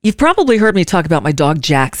You've probably heard me talk about my dog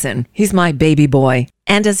Jackson. He's my baby boy.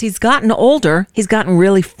 And as he's gotten older, he's gotten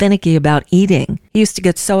really finicky about eating. He used to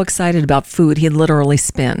get so excited about food, he'd literally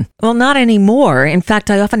spin. Well, not anymore. In fact,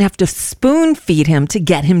 I often have to spoon feed him to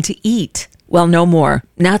get him to eat. Well, no more.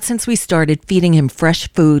 Not since we started feeding him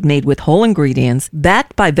fresh food made with whole ingredients,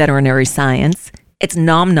 backed by veterinary science. It's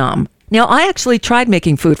Nom Nom. Now, I actually tried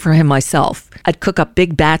making food for him myself. I'd cook up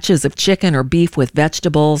big batches of chicken or beef with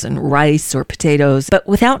vegetables and rice or potatoes, but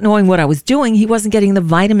without knowing what I was doing, he wasn't getting the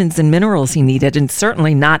vitamins and minerals he needed, and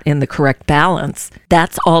certainly not in the correct balance.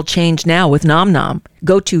 That's all changed now with Nom Nom.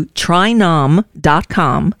 Go to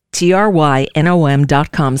trynom.com,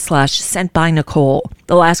 trynom.com/sentbynicole.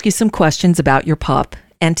 They'll ask you some questions about your pup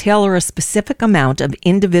and tailor a specific amount of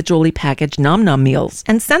individually packaged Nom Nom meals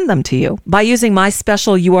and send them to you. By using my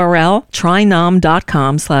special URL,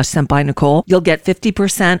 trynom.com/sentbynicole, you'll get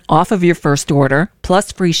 50% off of your first order,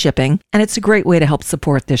 plus free shipping, and it's a great way to help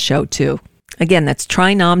support this show too. Again, that's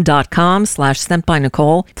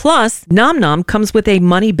trynom.com/sentbynicole. Plus, Nom Nom comes with a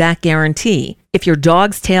money-back guarantee. If your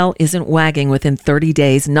dog's tail isn't wagging within 30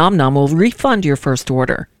 days, Nom Nom will refund your first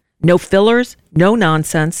order. No fillers, no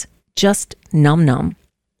nonsense, just Nom Nom.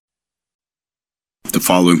 The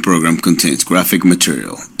following program contains graphic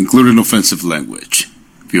material, including offensive language.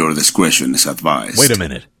 Viewer discretion is advised. Wait a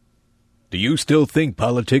minute. Do you still think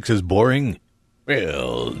politics is boring?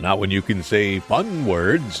 Well, not when you can say fun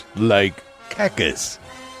words like caucus.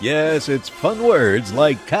 Yes, it's fun words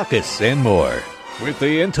like caucus and more. With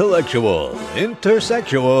the intellectual,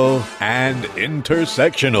 intersexual, and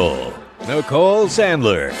intersectional Nicole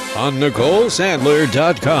Sandler on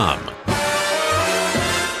NicoleSandler.com.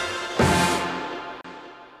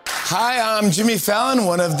 Hi, I'm Jimmy Fallon,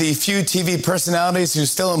 one of the few TV personalities who's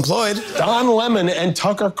still employed. Don Lemon and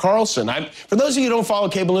Tucker Carlson. For those of you who don't follow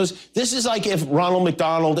cable news, this is like if Ronald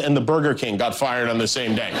McDonald and the Burger King got fired on the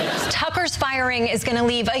same day. Tucker's firing is going to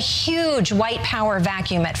leave a huge white power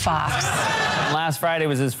vacuum at Fox. Last Friday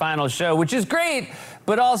was his final show, which is great,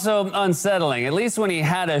 but also unsettling. At least when he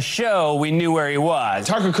had a show, we knew where he was.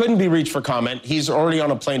 Tucker couldn't be reached for comment. He's already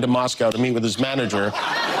on a plane to Moscow to meet with his manager.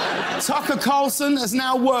 Tucker Carlson has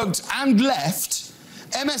now worked and left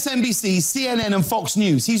MSNBC, CNN, and Fox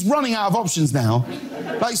News. He's running out of options now.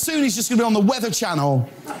 Like, soon he's just going to be on the Weather Channel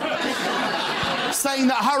saying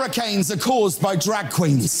that hurricanes are caused by drag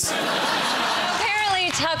queens.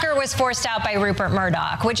 Tucker was forced out by Rupert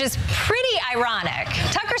Murdoch, which is pretty ironic.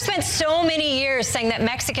 Tucker spent so many years saying that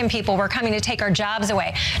Mexican people were coming to take our jobs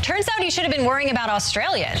away. Turns out he should have been worrying about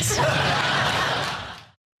Australians.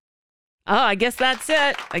 Oh, I guess that's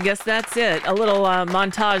it. A little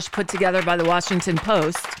montage put together by the Washington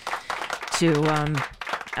Post to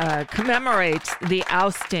commemorate the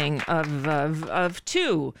ousting of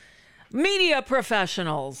two media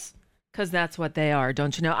professionals. Because that's what they are,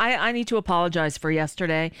 don't you know? I need to apologize for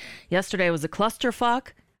yesterday. Yesterday was a clusterfuck.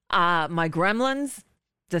 My gremlins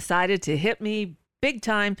decided to hit me big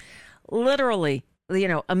time, literally,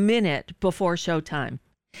 a minute before showtime.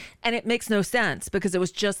 And it makes no sense because it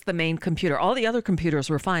was just the main computer. All the other computers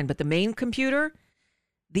were fine, but the main computer,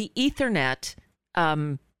 the Ethernet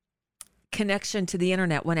connection to the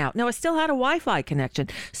internet went out. No, I still had a Wi-Fi connection.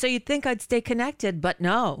 So you'd think I'd stay connected, but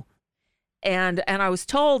no. And I was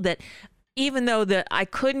told that even though I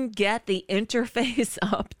couldn't get the interface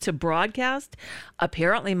up to broadcast,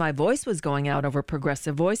 apparently my voice was going out over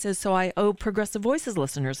Progressive Voices, so I owe Progressive Voices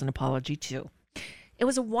listeners an apology too. It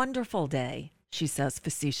was a wonderful day, she says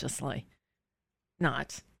facetiously.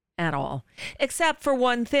 Not at all. Except for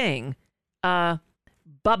one thing.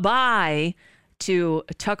 Bye-bye to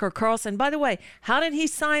Tucker Carlson. By the way, how did he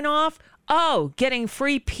sign off? Oh, getting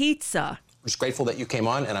free pizza. I'm just grateful that you came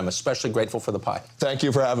on, and I'm especially grateful for the pie. Thank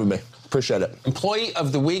you for having me. Appreciate it. Employee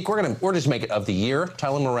of the week, we're just make it of the year,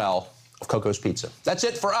 Tyler Morrell of Coco's Pizza. That's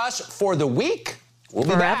it for us for the week. We'll be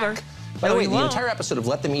Forever. back. By the way, the entire episode of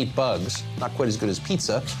Let Them Eat Bugs, not quite as good as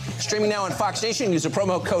pizza, streaming now on Fox Nation. Use the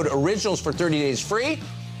promo code ORIGINALS for 30 days free.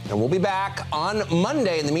 And we'll be back on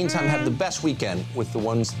Monday. In the meantime, have the best weekend with the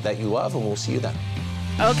ones that you love, and we'll see you then.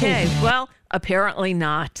 Okay, well, apparently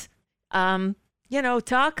not.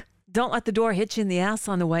 Tuck, don't let the door hit you in the ass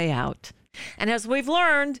on the way out. And as we've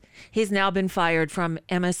learned, he's now been fired from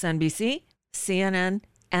MSNBC, CNN,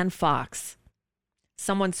 and Fox.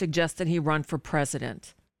 Someone suggested he run for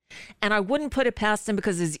president. And I wouldn't put it past him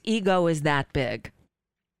because his ego is that big.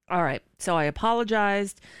 All right, so I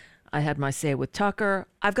apologized. I had my say with Tucker.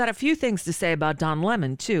 I've got a few things to say about Don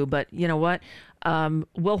Lemon, too, but you know what?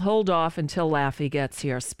 We'll hold off until Laffy gets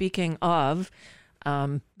here. Speaking of,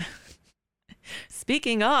 let's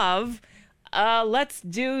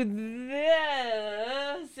do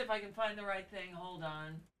this. If I can find the right thing. Hold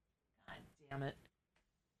on. Damn it.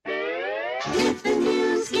 If the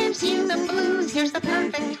news gives you the blues, here's the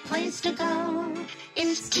perfect place to go.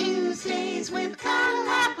 It's Tuesdays with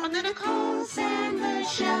GottaLaff on the Nicole Sandler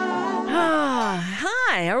Show.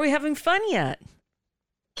 Hi. Are we having fun yet?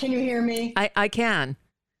 Can you hear me? I can.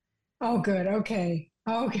 Oh, good. Okay.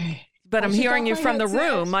 But I'm hearing you from the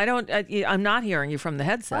room. I'm not hearing you from the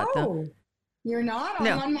headset. Oh, though. You're not?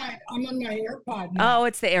 No. I'm on my AirPod now. Oh,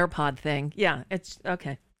 it's the AirPod thing. Yeah, it's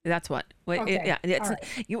okay. That's what. Okay. It's All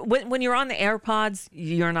right. when you're on the AirPods,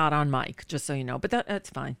 you're not on mic. Just so you know, but that's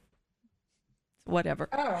fine. Whatever.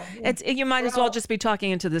 Oh, It's you might as well just be talking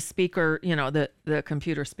into the speaker, the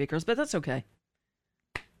computer speakers. But that's okay.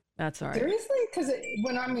 That's all right. Seriously? Because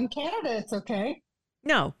when I'm in Canada, it's okay.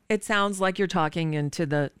 No, it sounds like you're talking into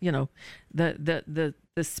the the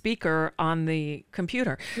speaker on the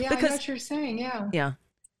computer. Yeah, because, I know what you're saying. Yeah. Yeah.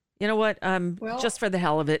 You know what? Just for the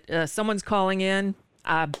hell of it, someone's calling in.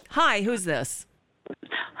 Hi, who's this?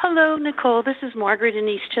 Hello, Nicole. This is Margaret in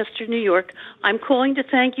Eastchester, New York. I'm calling to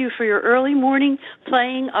thank you for your early morning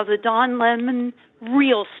playing of the Don Lemon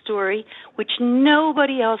real story, which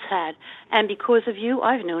nobody else had. And because of you,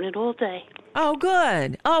 I've known it all day. Oh,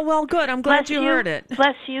 good. Oh, well, good. I'm glad you heard it.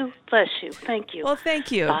 Bless you. Bless you. Thank you. Well,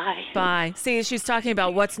 thank you. Bye. Bye. See, she's talking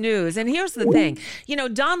about what's news. And here's the thing.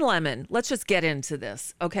 Don Lemon, let's just get into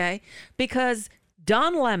this, okay? Because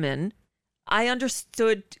Don Lemon, I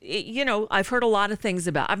understood, I've heard a lot of things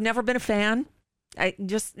about. I've never been a fan.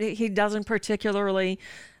 He doesn't particularly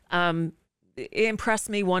impress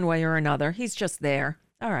me one way or another. He's just there.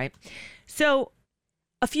 All right. So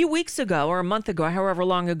a few weeks ago or a month ago, however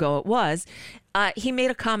long ago it was, he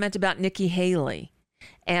made a comment about Nikki Haley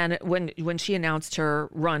and when she announced her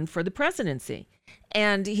run for the presidency.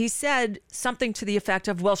 And he said something to the effect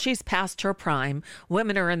of, well, she's past her prime.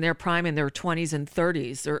 Women are in their prime in their 20s and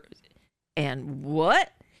 30s. And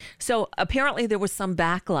what? So apparently there was some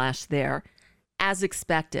backlash there, as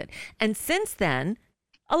expected. And since then,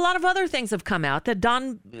 a lot of other things have come out that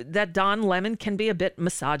Don Lemon can be a bit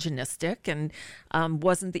misogynistic and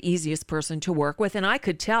wasn't the easiest person to work with. And I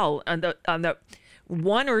could tell on the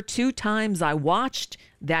one or two times I watched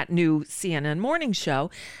that new CNN morning show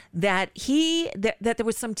that that there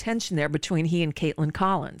was some tension there between he and Caitlin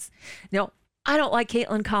Collins. Now, I don't like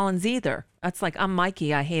Caitlin Collins either. That's like, I'm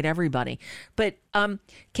Mikey. I hate everybody. But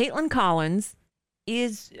Caitlin Collins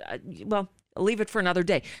is, well, I'll leave it for another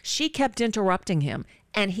day. She kept interrupting him,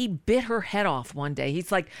 and he bit her head off one day.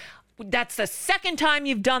 He's like, that's the second time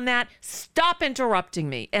you've done that. Stop interrupting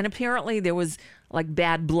me. And apparently there was like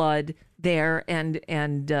bad blood there,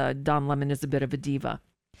 and Don Lemon is a bit of a diva.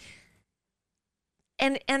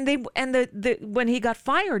 And when he got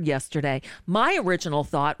fired yesterday, my original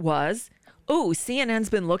thought was, CNN's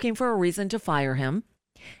been looking for a reason to fire him,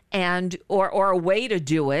 or a way to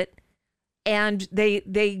do it. And they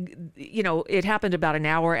it happened about an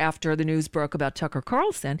hour after the news broke about Tucker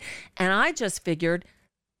Carlson. And I just figured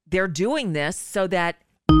they're doing this so that,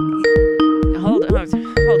 hold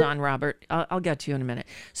on, Robert, I'll get to you in a minute.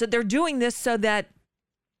 So they're doing this so that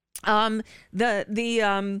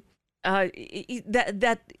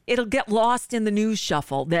that it'll get lost in the news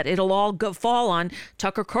shuffle, that it'll all fall on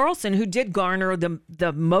Tucker Carlson, who did garner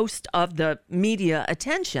the most of the media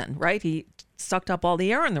attention, right? He sucked up all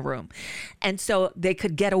the air in the room. And so they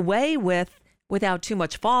could get away without too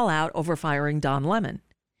much fallout over firing Don Lemon.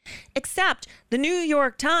 Except the New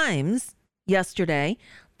York Times yesterday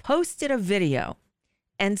posted a video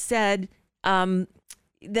and said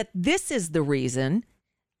that this is the reason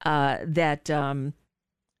that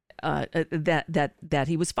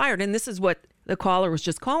he was fired. And this is what the caller was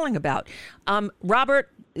just calling about.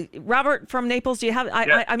 Robert from Naples, do you have?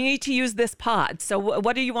 I need to use this pod. So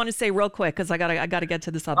what do you want to say, real quick? Because I gotta get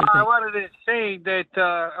to this other thing. I wanted to say that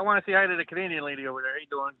I want to say hi to the Canadian lady over there. How you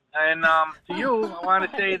doing? And to you, I want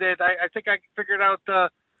to say that I think I figured out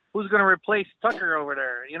who's going to replace Tucker over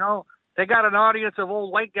there. They got an audience of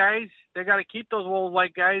old white guys. They got to keep those old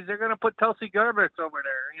white guys. They're going to put Tulsi Gabbard over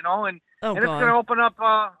there. And it's going to open up.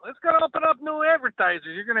 It's going to open up new advertisers.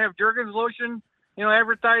 You're going to have Jergens lotion,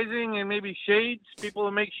 advertising, and maybe shades. People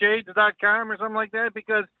who make shades.com or something like that,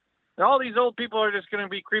 because all these old people are just going to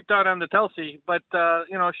be creeped out on the Tulsi. But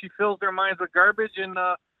she fills their minds with garbage and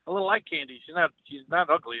a little eye candy. She's not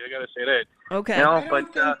ugly. I got to say that. Okay. I don't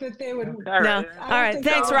think that they would. All right.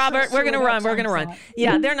 Thanks, Robert. We're going to run.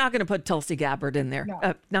 Yeah, they're not going to put Tulsi Gabbard in there. No,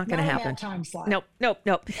 not going to happen. Time slot. Nope.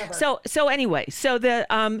 So anyway, so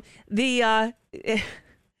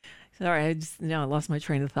sorry, I lost my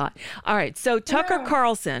train of thought. All right. So Tucker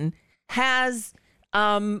Carlson has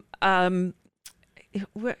okay.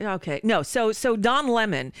 No. So Don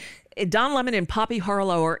Lemon Don Lemon and Poppy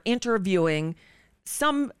Harlow are interviewing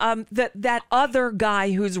some that other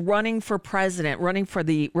guy who's running for president, running for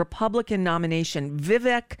the Republican nomination,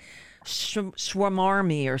 Vivek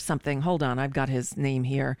Shwarmarmi or something. Hold on, I've got his name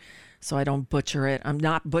here so I don't butcher it. I'm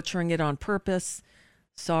not butchering it on purpose.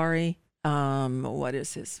 Sorry. What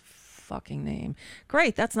is his fucking name?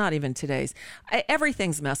 Great, that's not even today's.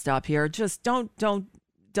 Everything's messed up here. Just don't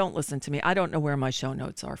listen to me. I don't know where my show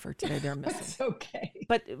notes are for today. They're missing. It's okay.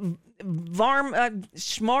 But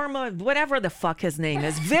Shmarma, whatever the fuck his name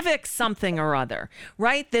is, Vivek something or other,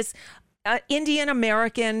 right? This Indian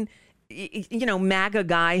American, MAGA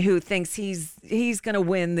guy who thinks he's going to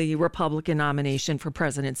win the Republican nomination for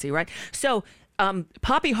presidency, right? So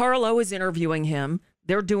Poppy Harlow is interviewing him.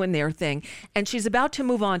 They're doing their thing, and she's about to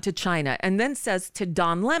move on to China, and then says to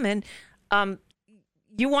Don Lemon,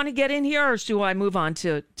 "You want to get in here, or do I move on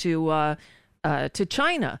to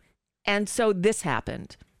China?" And so this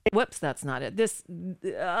happened. Whoops, that's not it. This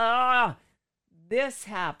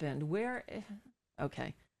happened. Where?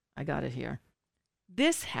 Okay, I got it here.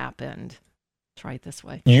 This happened. Try it this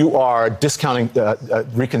way. You are discounting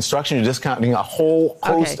Reconstruction. You're discounting a whole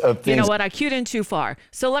host of things. You know what? I cued in too far.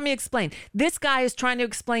 So let me explain. This guy is trying to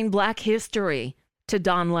explain Black history to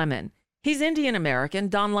Don Lemon. He's Indian American.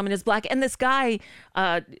 Don Lemon is Black. And this guy,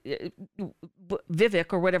 Vivek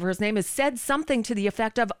or whatever his name is, said something to the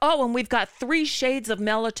effect of, "Oh, and we've got 3 shades of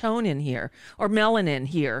melatonin here, or melanin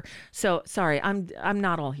here." So sorry, I'm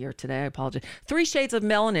not all here today. I apologize. 3 shades of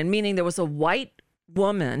melanin, meaning there was a white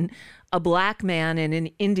woman, a Black man, and an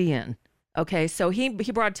Indian. Okay, so he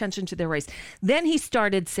brought attention to their race. Then he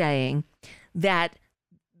started saying that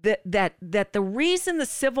the reason the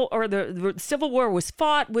Civil War was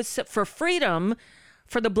fought was for freedom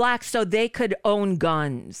for the Blacks, so they could own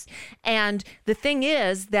guns. And the thing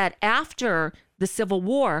is that after the Civil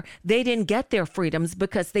War, they didn't get their freedoms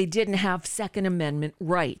because they didn't have Second Amendment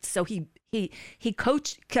rights. So he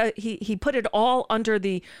put it all under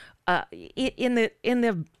the in the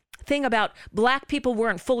thing about Black people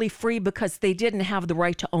weren't fully free because they didn't have the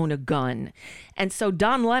right to own a gun. And so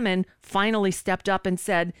Don Lemon finally stepped up and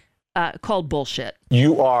said, called bullshit.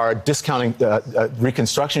 You are discounting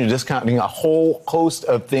Reconstruction. You're discounting a whole host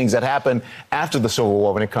of things that happened after the Civil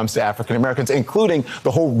War when it comes to African Americans, including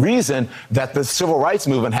the whole reason that the Civil Rights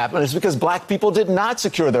Movement happened is because Black people did not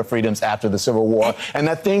secure their freedoms after the Civil War, and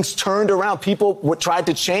that things turned around. People tried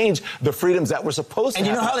to change the freedoms that were supposed to and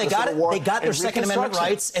happen. And you know how they got it? They got their Second Amendment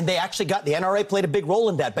rights, and they actually got the NRA played a big role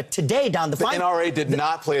in that. But today, Don, the NRA did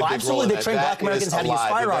not play a big role in that. Absolutely, they trained Black Americans how to use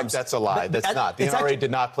firearms. That's a lie. That's not. The NRA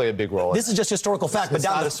did not play a big role. This is just historical fact. But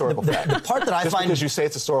Don, the part that I just find because you say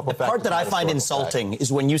it's historical fact, the part that I find insulting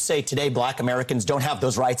is when you say today Black Americans don't have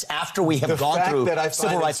those rights after we have gone through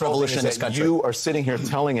civil rights revolution in this country. You are sitting here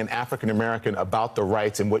telling an African American about the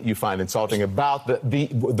rights and what you find insulting about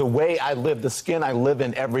the way I live, the skin I live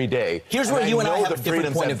in every day. Here's where you and I have a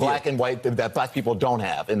different point of view. Black and white that Black people don't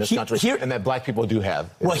have in this country, and that Black people do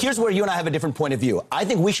have. Well, here's where you and I have a different point of view. I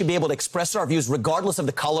think we should be able to express our views regardless of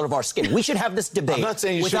the color of our skin. We should have this debate I'm not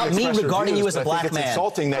saying you without me regarding you as a Black man.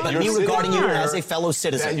 Insulting that but you're me regarding you here, as a fellow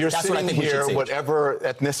citizen. You're That's sitting what I think here, we should whatever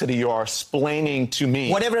ethnicity you are, explaining to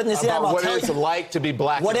me whatever ethnicity about I'm, what it's like to be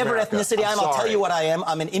Black. Whatever in America. ethnicity I'm, I'll tell you what I am.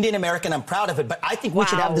 I'm an Indian American. I'm proud of it. But I think we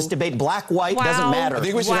should have this debate. Black, white, doesn't matter. I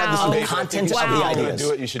think we should have this debate. The content of the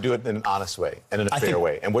ideas. You should do it in an honest way and in a fair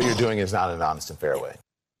way. And what you're doing is not an honest and fair way.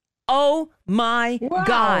 Oh my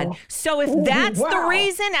God. So if that's the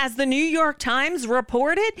reason, as the New York Times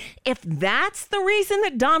reported, if that's the reason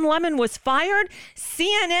that Don Lemon was fired,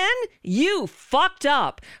 CNN, you fucked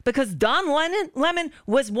up, because Don Lemon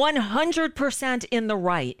was 100% in the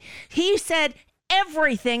right. He said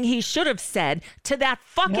everything he should have said to that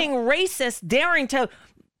fucking racist daring to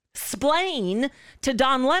explain to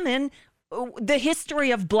Don Lemon the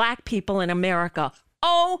history of Black people in America.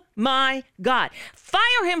 Oh my God.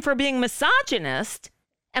 Fire him for being misogynist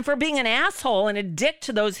and for being an asshole and a dick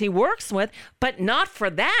to those he works with, but not for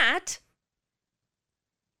that.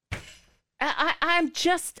 I'm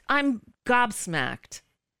gobsmacked.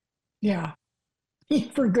 Yeah.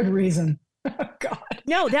 For good reason. God.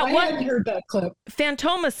 No, that I hadn't heard that clip.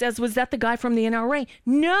 Fantoma says, was that the guy from the NRA?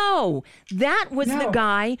 No, that was the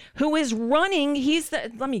guy who is running.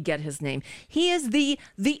 Let me get his name. He is the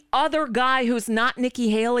other guy who's not Nikki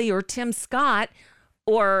Haley or Tim Scott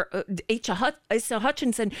or Asa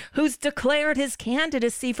Hutchinson, who's declared his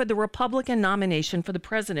candidacy for the Republican nomination for the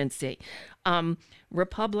presidency.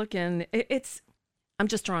 Republican, I'm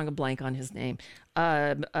just drawing a blank on his name.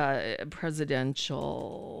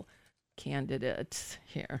 Presidential candidate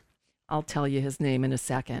here. I'll tell you his name in a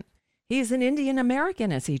second. He's an Indian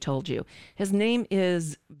American, as he told you. His name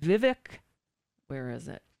is Vivek. Where is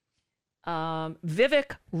it?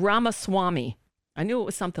 Vivek Ramaswamy. I knew it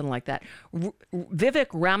was something like that. Vivek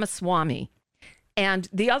Ramaswamy. And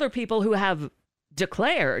the other people who have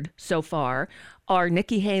declared so far are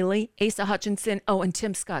Nikki Haley, Asa Hutchinson, and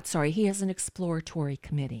Tim Scott. Sorry, he has an exploratory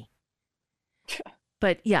committee.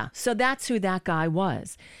 But yeah, so that's who that guy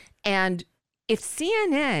was. And if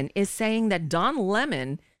CNN is saying that Don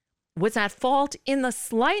Lemon was at fault in the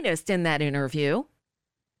slightest in that interview,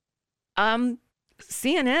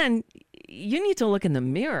 CNN, you need to look in the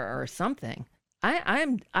mirror or something.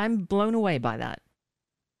 I'm blown away by that.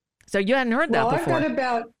 So you hadn't heard that before. I've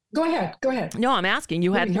got go ahead. No, I'm asking.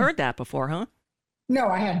 You hadn't heard that before, huh? No,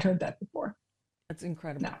 I hadn't heard that before. That's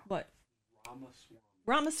incredible. No. What?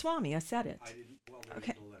 Ramaswamy, I said it. I didn't. Well, there's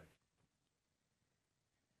okay. delay.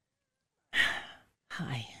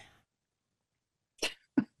 Hi.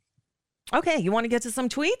 Okay, you want to get to some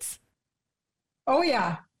tweets? Oh,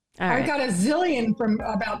 yeah. All right. I got a zillion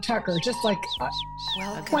about Tucker, just like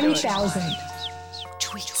 20,000.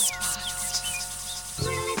 Tweets.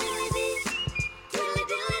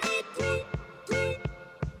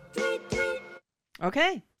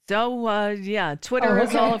 Okay. So, yeah, Twitter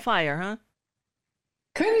is all afire, huh?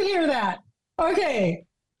 Couldn't hear that. Okay.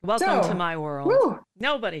 Welcome to my world. Woo.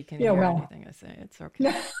 Nobody can hear anything I say. It's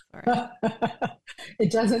okay. Sorry.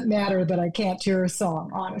 It doesn't matter that I can't hear a song,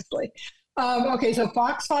 honestly. Okay, so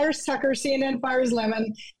Fox fires Tucker, CNN fires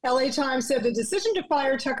Lemon. LA Times said the decision to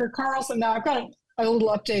fire Tucker Carlson. Now, I've got a little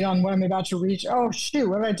update on what I'm about to reach. Oh, shoot.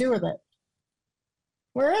 What did I do with it?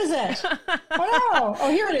 Where is it? Oh, no. Oh,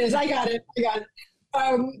 here it is. I got it.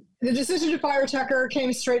 The decision to fire Tucker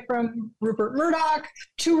came straight from Rupert Murdoch.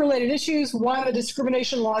 Two related issues. One, the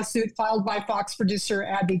discrimination lawsuit filed by Fox producer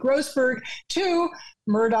Abby Grossberg. Two,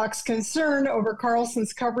 Murdoch's concern over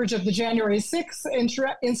Carlson's coverage of the January 6th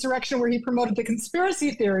insurrection, where he promoted the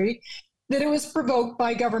conspiracy theory that it was provoked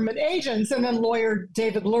by government agents. And then lawyer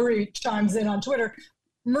David Lurie chimes in on Twitter.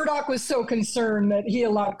 Murdoch was so concerned that he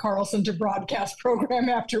allowed Carlson to broadcast program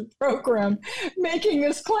after program making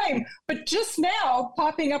this claim. But just now,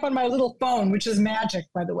 popping up on my little phone, which is magic,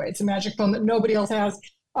 by the way, it's a magic phone that nobody else has.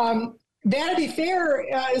 Vanity Fair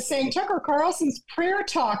is saying Tucker Carlson's prayer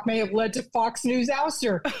talk may have led to Fox News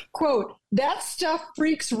ouster. Quote, that stuff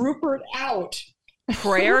freaks Rupert out.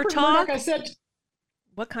 Prayer Rupert talk? Murdoch, I said,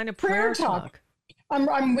 what kind of prayer talk?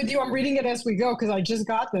 I'm with you. I'm reading it as we go because I just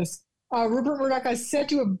got this. Rupert Murdoch is said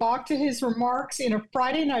to have balked at his remarks in a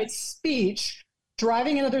Friday night speech,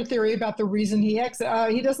 driving another theory about the reason he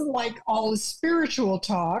exited. He doesn't like all the spiritual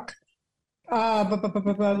talk.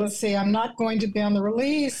 But let's see. I'm not going to be on the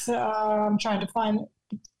release. I'm trying to find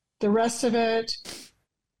the rest of it.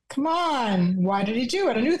 Come on. Why did he do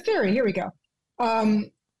it? A new theory. Here we go.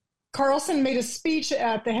 Carlson made a speech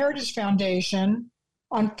at the Heritage Foundation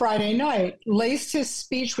on Friday night, laced his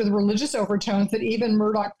speech with religious overtones that even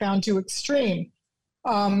Murdoch found too extreme,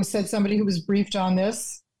 said somebody who was briefed on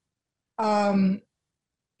this.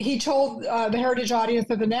 He told the Heritage audience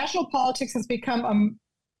that the national politics has become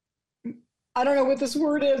I don't know what this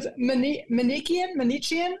word is,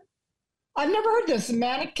 Manichean? I've never heard this.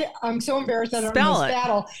 I'm so embarrassed I don't know this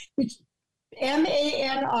battle.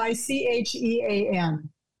 Manichean.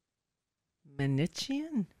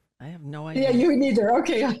 Manichean? I have no idea. Yeah, you neither.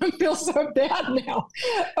 Okay, I feel so bad now.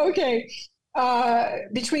 Okay,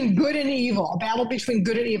 between good and evil, a battle between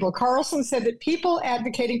good and evil. Carlson said that people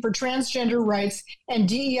advocating for transgender rights and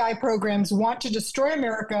DEI programs want to destroy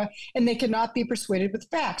America, and they cannot be persuaded with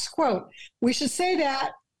facts. Quote, we should say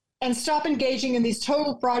that and stop engaging in these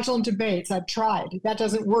total fraudulent debates. I've tried. That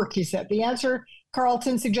doesn't work, he said. The answer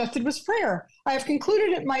Carlson suggested was prayer. I have concluded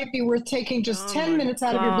it might be worth taking just 10 minutes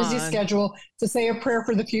out of your busy schedule to say a prayer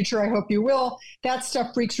for the future. I hope you will. That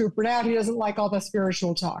stuff freaks Rupert out. He doesn't like all the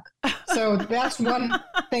spiritual talk. So that's one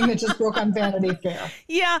thing that just broke on Vanity Fair.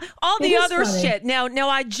 Yeah, all the other shit. Now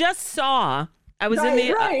I just saw. I was in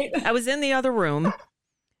the other room,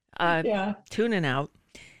 tuning out,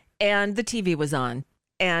 and the TV was on,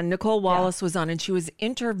 and Nicole Wallace was on, and she was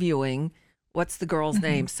interviewing. What's the girl's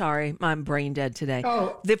name? Sorry, I'm brain dead today.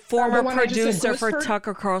 Oh, the former the producer for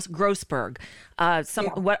Tucker Carlson, Grossberg.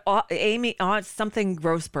 Amy, something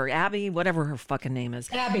Grossberg, Abby, whatever her fucking name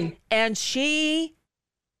is. Abby. And she,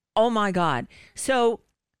 oh my God. So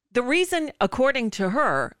the reason, according to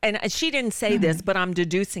her, and she didn't say this, but I'm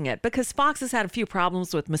deducing it, because Fox has had a few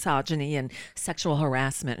problems with misogyny and sexual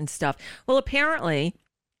harassment and stuff. Well, apparently,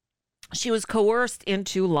 she was coerced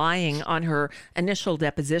into lying on her initial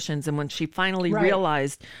depositions, and when she finally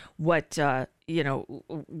realized what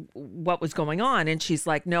what was going on, and she's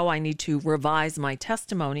like, "No, I need to revise my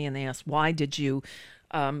testimony." And they asked, "Why did you,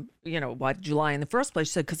 why did you lie in the first place?"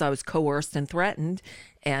 She said, "Because I was coerced and threatened,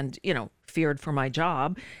 and feared for my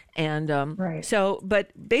job." And so,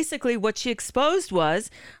 but basically, what she exposed was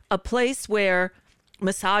a place where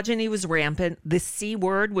misogyny was rampant. The C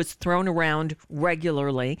word was thrown around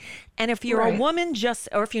regularly. And if you're a woman,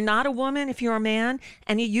 or if you're not a woman, if you're a man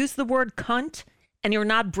and you use the word cunt and you're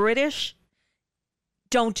not British,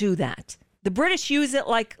 don't do that. The British use it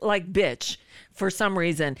like bitch for some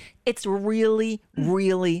reason. It's really,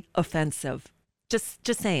 really offensive. Just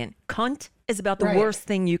saying. Cunt is about the worst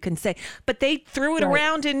thing you can say. But they threw it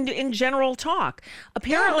around in general talk.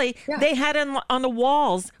 Apparently, they had on the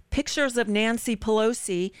walls pictures of Nancy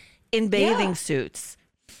Pelosi in bathing suits.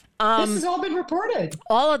 This has all been reported.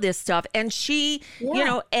 All of this stuff. And she,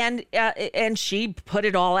 and she put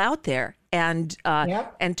it all out there. And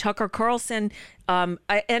Tucker Carlson,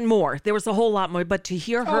 and more. There was a whole lot more. But to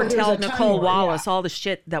hear her tell Nicole Wallace all the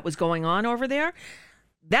shit that was going on over there,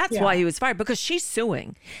 that's why he was fired, because she's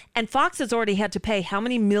suing. And Fox has already had to pay how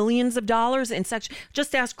many millions of dollars in such.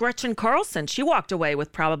 Just ask Gretchen Carlson. She walked away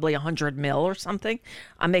with probably $100 million or something.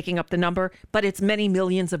 I'm making up the number, but it's many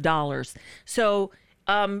millions of dollars. So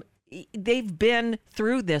they've been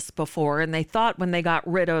through this before, and they thought when they got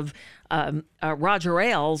rid of Roger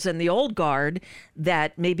Ailes and the old guard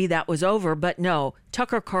that maybe that was over. But no,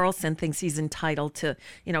 Tucker Carlson thinks he's entitled to,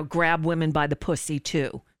 grab women by the pussy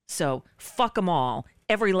too. So fuck them all.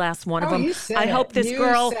 Every last one of them. I hope this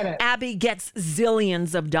girl, Abby, gets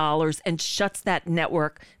zillions of dollars and shuts that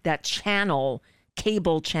network, that channel,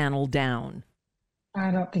 cable channel down.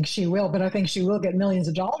 I don't think she will, but I think she will get millions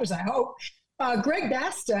of dollars, I hope. Greg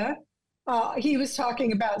Basta, he was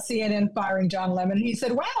talking about CNN firing John Lemon. He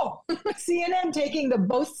said, wow, CNN taking the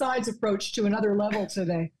both sides approach to another level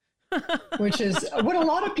today, which is what a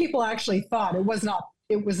lot of people actually thought. It was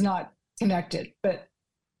not connected, but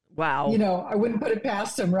wow. I wouldn't put it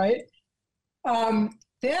past him, right? Then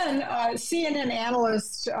CNN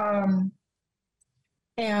analyst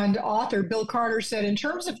and author Bill Carter said, in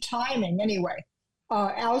terms of timing, anyway,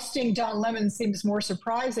 ousting Don Lemon seems more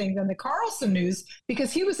surprising than the Carlson news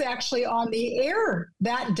because he was actually on the air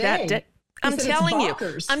that day. I'm telling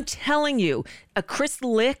you, Chris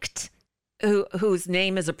Licht, whose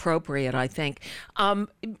name is appropriate, I think,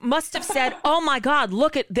 must have said, oh my God,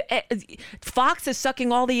 look at Fox is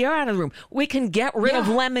sucking all the air out of the room. We can get rid of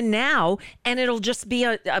Lemon now and it'll just be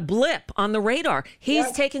a blip on the radar. He's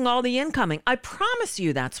taking all the incoming. I promise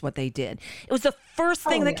you that's what they did. It was the first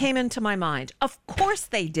thing that came into my mind. Of course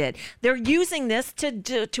they did. They're using this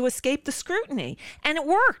to escape the scrutiny. And it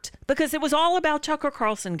worked because it was all about Tucker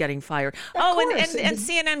Carlson getting fired. And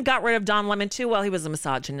CNN got rid of Don Lemon too. Well, he was a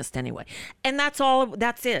misogynist anyway. And that's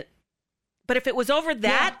it. But if it was over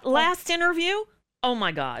that last interview, oh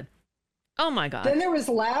my God. Then there was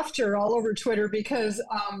laughter all over Twitter because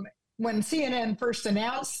when CNN first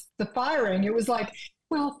announced the firing, it was like,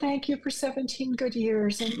 well, thank you for 17 good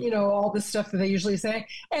years and, all the stuff that they usually say.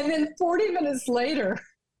 And then 40 minutes later,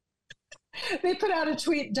 they put out a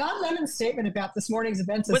tweet. Don Lemon's statement about this morning's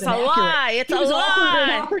events is inaccurate. Lie. It's he was a offered an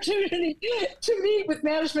lie. Opportunity to meet with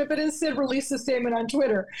management, but instead released a statement on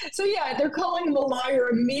Twitter. So they're calling him a liar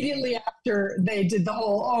immediately after they did the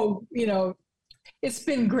whole, it's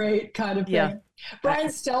been great kind of thing. Yeah. Brian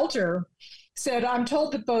Stelter said, I'm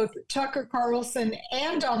told that both Tucker Carlson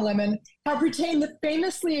and Don Lemon have retained the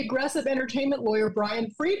famously aggressive entertainment lawyer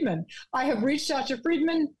Brian Friedman. I have reached out to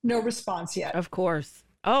Friedman, no response yet. Of course.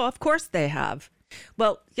 Oh, of course they have.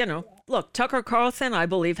 Well, look, Tucker Carlson, I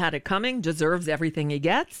believe, had it coming, deserves everything he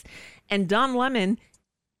gets. And Don Lemon,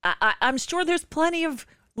 I'm sure there's plenty of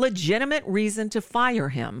legitimate reason to fire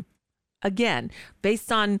him. Again,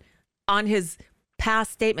 based on his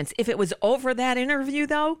past statements. If it was over that interview,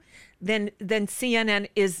 though, then CNN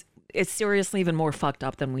is seriously even more fucked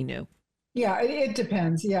up than we knew. Yeah, it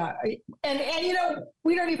depends. Yeah. And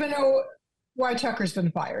we don't even know why Tucker's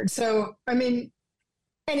been fired. So,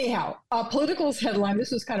 anyhow, Political's headline,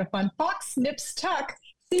 this was kind of fun. Fox snips Tuck,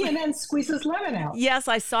 CNN squeezes Lemon out. Yes,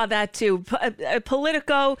 I saw that too.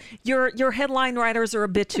 Politico, your headline writers are a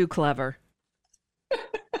bit too clever.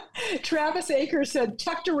 Travis Akers said,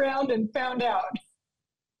 tucked around and found out.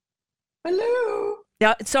 Hello.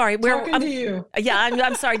 Yeah, sorry. Talking to you. Yeah,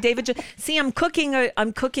 I'm sorry, David. See, I'm cooking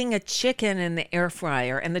a chicken in the air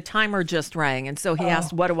fryer, and the timer just rang, and so he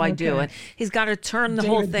asked, "What do I do?" And he's got to turn the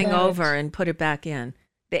whole thing over and put it back in.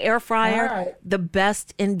 The air fryer, the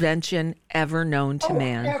best invention ever known to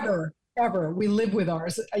man. ever. We live with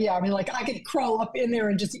ours. Yeah, I mean, like I could crawl up in there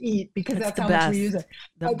and just eat because that's how much we use it.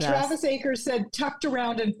 Travis Akers said, tucked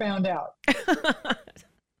around and found out. That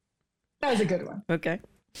was a good one. Okay.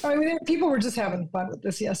 I mean, people were just having fun with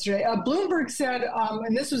this yesterday. Bloomberg said,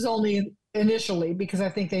 and this was only initially because I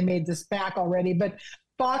think they made this back already, but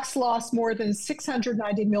Fox lost more than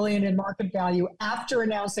 $690 million in market value after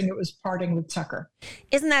announcing it was parting with Tucker.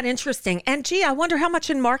 Isn't that interesting? And gee, I wonder how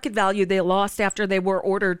much in market value they lost after they were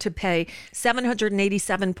ordered to pay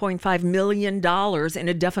 $787.5 million in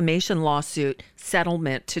a defamation lawsuit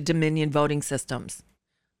settlement to Dominion Voting Systems.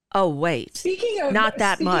 Oh, wait. Speaking of not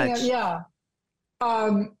that much.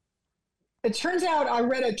 It turns out I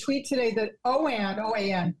read a tweet today that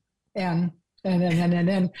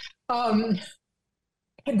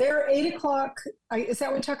they're 8 o'clock. Is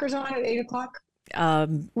that when Tucker's on at 8 o'clock?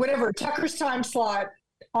 Whatever. Tucker's time slot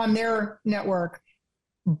on their network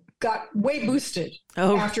got way boosted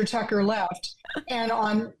after Tucker left. And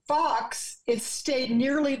on Fox, it stayed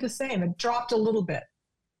nearly the same. It dropped a little bit.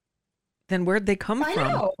 Then where'd they come from? I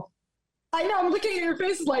know. I'm looking at your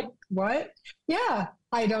faces like, what? Yeah,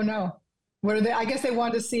 I don't know. What are they? I guess they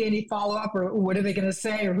wanted to see any follow up, or what are they going to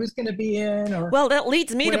say, or who's going to be in, or well, that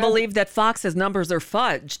leads me to believe that Fox's numbers are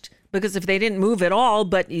fudged because if they didn't move at all,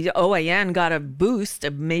 but OAN got a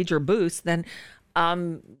major boost, then I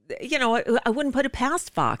wouldn't put it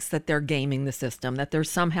past Fox that they're gaming the system, that they're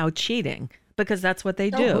somehow cheating because that's what they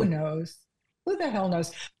do. Who knows? Who the hell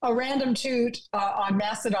knows? A random toot on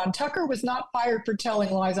Mastodon: Tucker was not fired for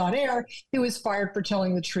telling lies on air; he was fired for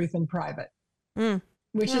telling the truth in private.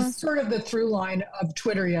 Which is sort of the through line of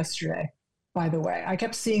Twitter yesterday, by the way. I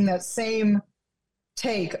kept seeing that same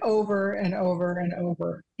take over and over and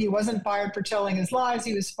over. He wasn't fired for telling his lies.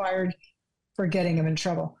 He was fired for getting him in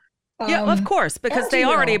trouble. Yeah, of course, because they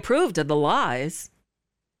already approved of the lies.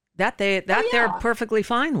 They're perfectly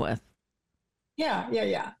fine with.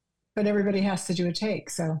 Yeah. But everybody has to do a take,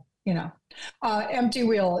 so, empty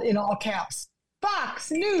wheel in all caps.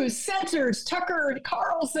 Fox News censors Tucker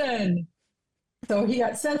Carlson. So he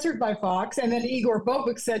got censored by Fox, and then Igor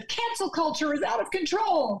Bobek said, cancel culture is out of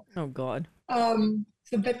control. Oh, God.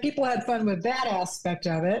 But people had fun with that aspect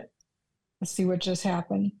of it. Let's see what just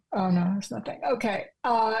happened. Oh, no, there's nothing. Okay.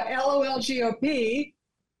 LOL GOP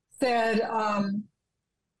said,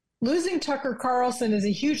 losing Tucker Carlson is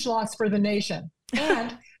a huge loss for the nation.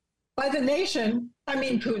 And by the nation, I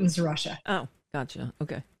mean Putin's Russia. Oh, gotcha.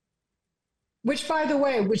 Okay. Which, by the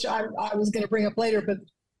way, I was going to bring up later, but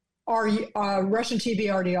Russian TV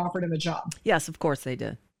already offered him a job. Yes, of course they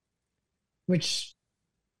did. Which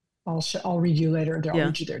I'll read you later. I'll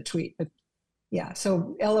read you their tweet. But yeah,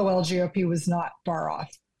 so LOL GOP was not far off.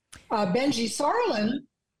 Benji Sarlin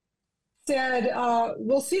said,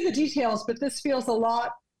 we'll see the details, but this feels a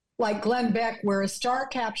lot like Glenn Beck, where a star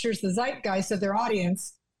captures the zeitgeist of their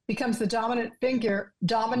audience, becomes the dominant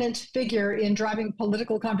figure in driving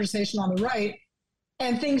political conversation on the right,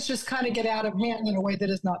 and things just kind of get out of hand in a way that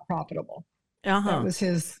is not profitable. That was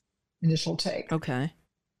his initial take. Okay.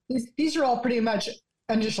 These are all pretty much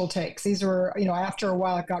initial takes. These were, after a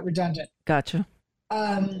while it got redundant. Gotcha.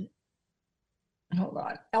 Hold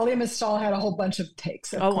on. Elia Mistal had a whole bunch of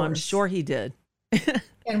takes. Of course. I'm sure he did.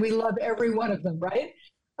 And we love every one of them, right?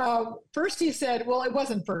 First he said, well, it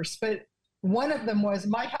wasn't first, but one of them was,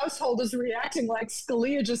 my household is reacting like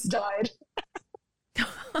Scalia just died.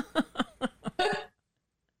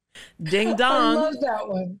 Ding dong. I love that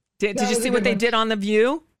one. Did you see what they did on The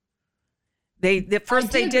View? They did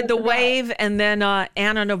the wave, and then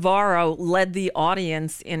Anna Navarro led the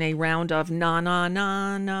audience in a round of na na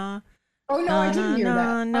na na. Oh no, I didn't hear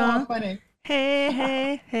that. Oh, funny.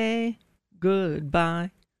 Hey, goodbye.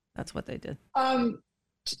 That's what they did.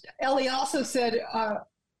 Ellie also said,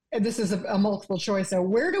 and this is a multiple choice. So,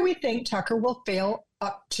 where do we think Tucker will fail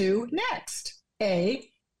up to next? A,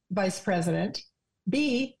 Vice President.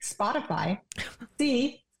 B, Spotify.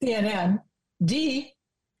 C, CNN. D,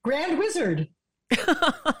 Grand Wizard.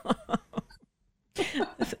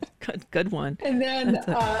 Good one. And then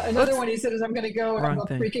another one he said is, I'm going to go and have a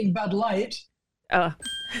freaking Bud Light. And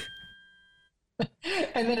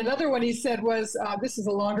then another one he said was, this is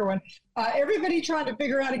a longer one, everybody trying to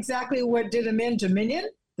figure out exactly what did him in Dominion,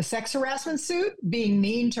 the sex harassment suit, being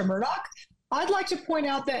mean to Murdoch. I'd like to point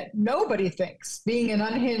out that nobody thinks being an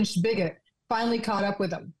unhinged bigot finally caught up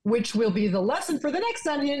with him, which will be the lesson for the next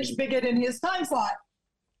unhinged bigot in his time slot.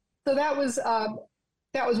 So that was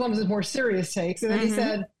one of his more serious takes. And then he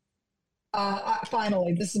said,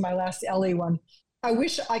 finally, this is my last LE one. I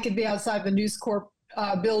wish I could be outside the News Corp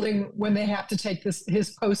building when they have to take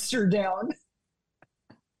his poster down.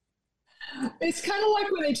 It's kind of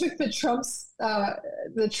like when they took the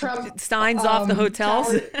Trump signs off the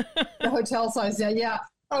hotels. The hotel signs. Yeah.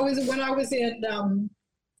 When I was in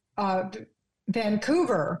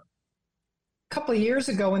Vancouver a couple of years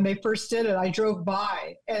ago when they first did it. I drove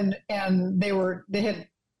by and they had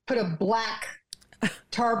put a black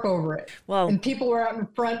tarp over it. Well, and people were out in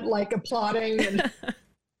front like applauding.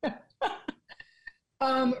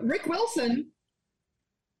 And Rick Wilson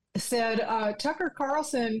said Tucker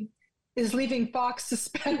Carlson is leaving Fox to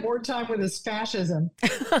spend more time with his fascism.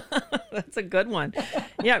 That's a good one.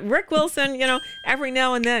 Yeah, Rick Wilson, every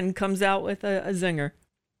now and then comes out with a zinger.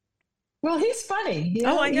 Well, he's funny.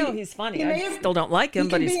 I know he's funny. I still don't like him,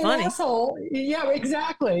 but he's funny. An asshole. Yeah,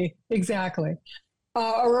 exactly.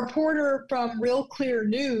 A reporter from Real Clear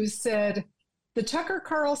News said the Tucker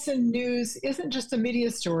Carlson news isn't just a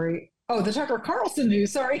media story. Oh, the Tucker Carlson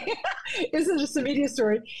news, sorry, isn't just a media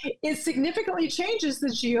story. It significantly changes the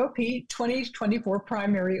GOP 2024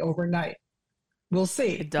 primary overnight. We'll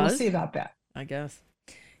see. It does? We'll see about that. I guess.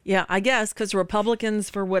 Yeah, I guess, because Republicans,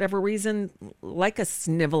 for whatever reason, like a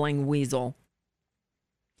sniveling weasel.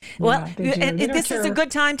 Well, this is a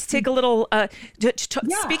good time to take a little,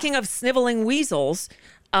 speaking of sniveling weasels,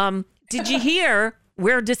 did you hear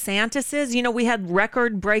where DeSantis is? We had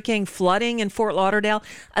record-breaking flooding in Fort Lauderdale.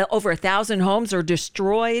 Over 1,000 homes are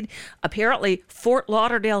destroyed. Apparently, Fort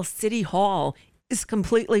Lauderdale City Hall is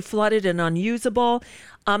completely flooded and unusable.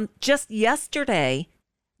 Just yesterday,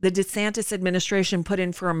 the DeSantis administration put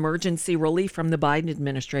in for emergency relief from the Biden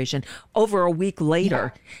administration over a week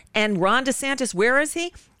later. Yeah. And Ron DeSantis, where is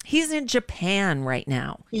he? He's in Japan right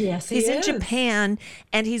now. Yes, he's in Japan,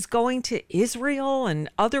 and he's going to Israel and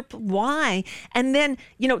why? And then,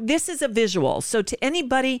 this is a visual. So to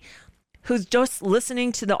anybody who's just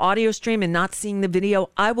listening to the audio stream and not seeing the video,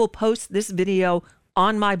 I will post this video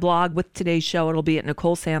on my blog with today's show. It'll be at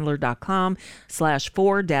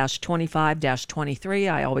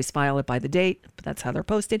NicoleSandler.com/4-25-23. I always file it by the date, but that's how they're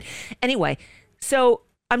posted. Anyway, so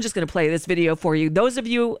I'm just going to play this video for you. Those of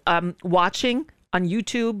you watching on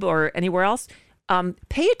YouTube or anywhere else,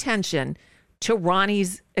 pay attention to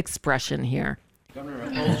Ronnie's expression here. Governor,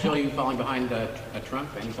 polls show you falling behind Trump.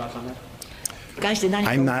 Any thoughts on that? Guys,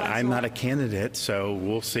 I'm not a candidate, so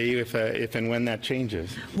we'll see if and when that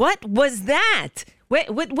changes. What was that? Wait,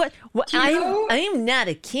 what? I'm not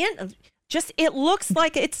a candidate. Just it looks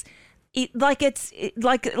like it's like it's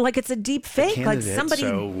a deep fake, like somebody.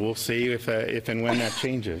 So we'll see if and when that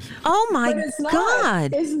changes. Oh my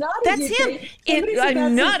God! It's not. That's him.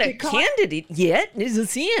 I'm not a candidate yet. Let's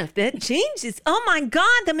see if that changes. Oh my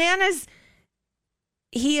God! The man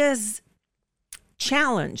he is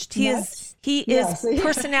challenged. He is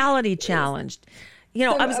personality challenged.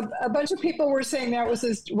 A bunch of people were saying that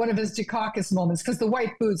was one of his Dukakis moments because the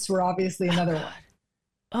white boots were obviously another one.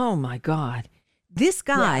 Oh my God. This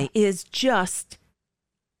guy is just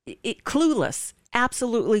clueless,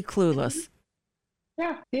 absolutely clueless.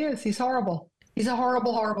 Yeah, he is. He's horrible. He's a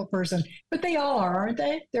horrible, horrible person. But they all are, aren't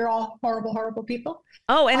they? They're all horrible, horrible people.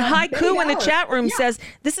 Oh, and Haiku in the chat room says,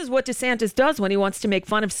 this is what DeSantis does when he wants to make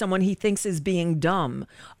fun of someone he thinks is being dumb.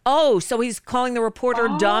 Oh, so he's calling the reporter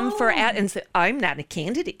dumb and say, I'm not a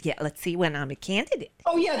candidate yet. Let's see when I'm a candidate.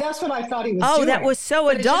 Oh, yeah, that's what I thought he was doing. Oh, that was so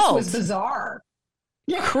adult. It just was bizarre.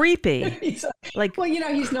 Yeah. Creepy. He's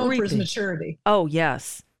known for his maturity. Oh,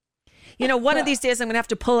 yes. One of these days I'm going to have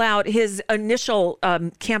to pull out his initial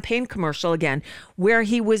campaign commercial again, where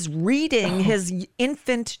he was reading his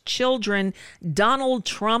infant children Donald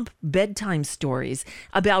Trump bedtime stories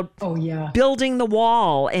about building the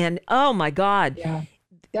wall. And oh, my God. Yeah,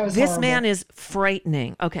 that was this horrible. man is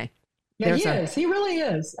frightening. Okay. Yeah, he is. He really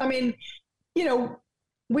is. I mean,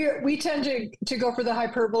 we tend to go for the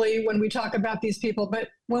hyperbole when we talk about these people, but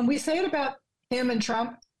when we say it about him and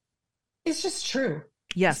Trump, it's just true.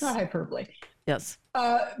 Yes. It's not hyperbole. Yes.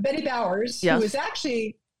 Betty Bowers, who is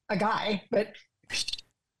actually a guy, but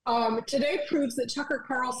today proves that Tucker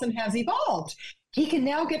Carlson has evolved. He can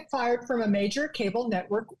now get fired from a major cable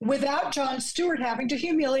network without Jon Stewart having to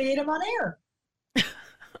humiliate him on air.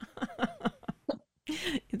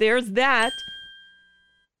 There's that.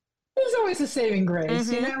 There's always a saving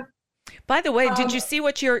grace, By the way, did you see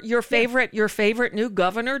what your favorite new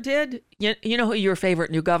governor did? You know who your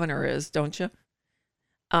favorite new governor is, don't you?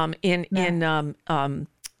 In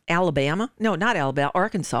Alabama? No, not Alabama.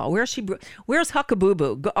 Arkansas. Where's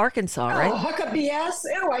Huckaboo? Arkansas, right? Oh, Huckabee-S?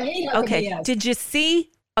 Oh, I hate Huckabee-S. Okay. Did you see?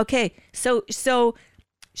 Okay. So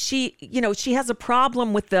she, she has a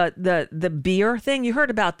problem with the beer thing. You heard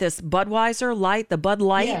about this Budweiser Light, the Bud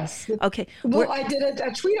Light? Yes. Okay. Well, I did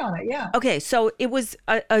a tweet on it. Yeah. Okay. So it was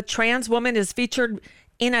a trans woman is featured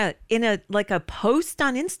in a like a post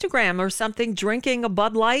on Instagram or something, drinking a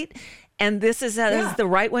Bud Light, and this is as the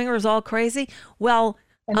right wingers all crazy. Well,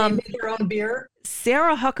 and they make their own beer.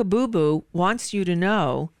 Sarah Huckaboo wants you to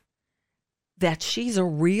know that she's a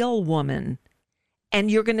real woman, and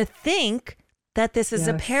you're going to think that this is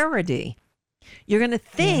a parody. You're going to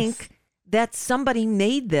think that somebody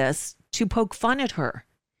made this to poke fun at her.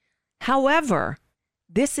 However,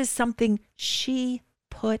 this is something she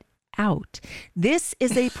put out. This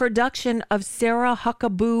is a production of Sarah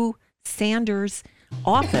Huckaboo Sanders'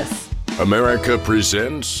 office. America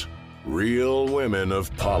presents Real Women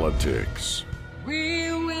of Politics.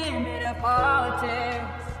 Real women of politics.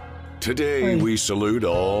 Today, we salute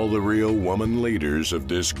all the real woman leaders of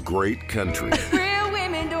this great country. Real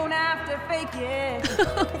women don't have to fake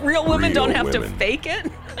it. Real women don't have to fake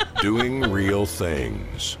it? Doing real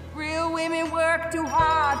things. Real women work too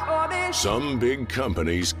hard for this. Some big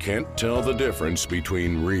companies can't tell the difference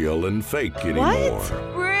between real and fake anymore.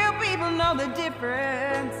 What? Real people know the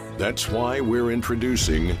difference. That's why we're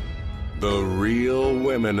introducing the Real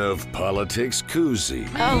Women of Politics koozie.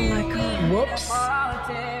 Oh my God.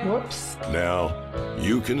 Whoops. Now,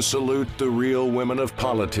 you can salute the real women of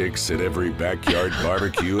politics at every backyard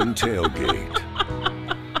barbecue and tailgate.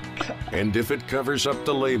 And if it covers up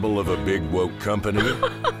the label of a big woke company,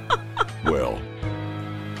 well,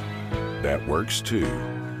 that works too.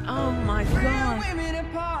 Oh my God. Women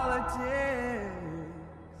of politics.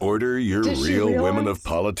 Order your Real Women of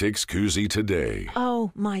Politics koozie today.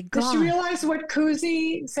 Oh my God. Does she realize what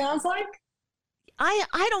koozie sounds like?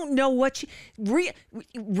 I don't know what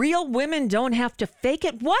real women don't have to fake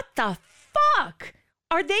it. What the fuck?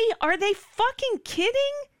 Are they fucking kidding?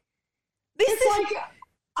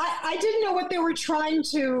 I didn't know what they were trying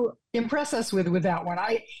to impress us with that one.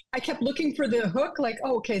 I kept looking for the hook, like,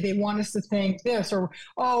 oh, okay, they want us to think this, or,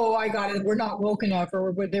 oh, I got it, we're not woke enough,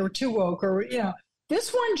 or they were too woke, or,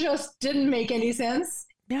 this one just didn't make any sense.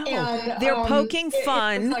 No, and, they're poking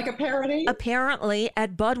fun, like a parody, apparently,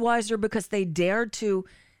 at Budweiser because they dared to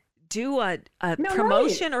do a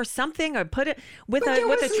promotion or something, or put it with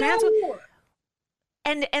a trans.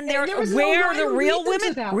 And they're where are the real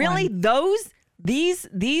women? Really,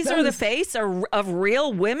 these are the face of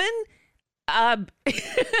real women?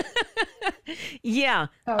 Yeah.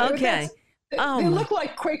 Okay. They look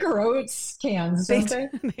like Quaker Oats cans, don't they?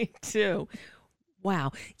 They do.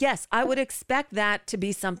 Wow. Yes, I would expect that to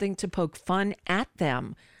be something to poke fun at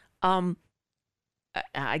them.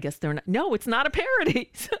 I guess they're not. No, it's not a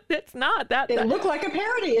parody. It's not that. It looked like a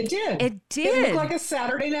parody. It did. It did. It looked like a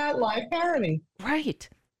Saturday Night Live parody. Right.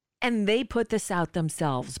 And they put this out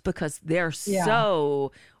themselves because they're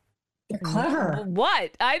so they're clever.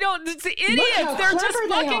 What? I don't. It's idiots. They're just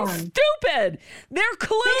fucking stupid. They're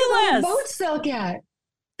clueless. Think of the votes they'll get.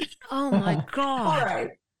 Oh my God. All right.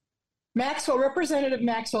 Representative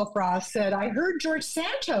Maxwell Frost said, I heard George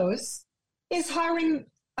Santos is hiring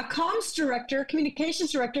a comms director,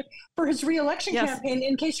 communications director for his re-election campaign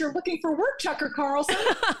in case you're looking for work, Tucker Carlson.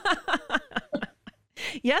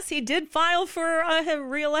 Yes, he did file for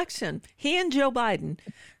re-election. He and Joe Biden.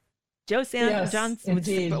 Joe Santos,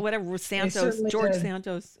 whatever, Santos, George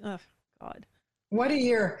Santos. Oh, God. What a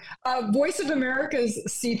year. Voice of America's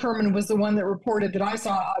Steve Herman was the one that reported that I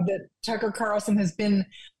saw that Tucker Carlson has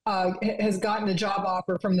gotten a job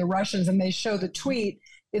offer from the Russians, and they show the tweet.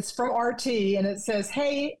 It's from RT, and it says,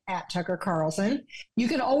 hey, at Tucker Carlson, you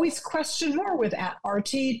can always question more with at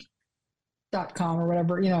RT.com or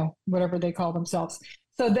whatever they call themselves.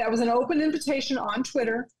 So that was an open invitation on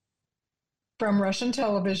Twitter from Russian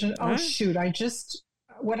television. Oh, shoot.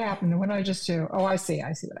 What happened? What did I just do? Oh, I see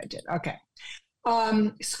what I did. Okay.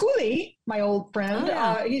 Schoolie, my old friend,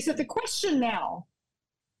 he said the question now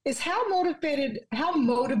is how motivated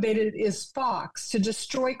is Fox to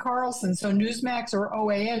destroy Carlson so Newsmax or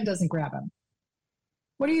OAN doesn't grab him?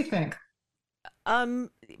 What do you think?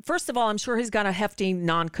 First of all, I'm sure he's got a hefty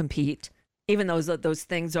non-compete, even though those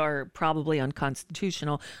things are probably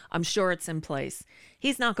unconstitutional. I'm sure it's in place.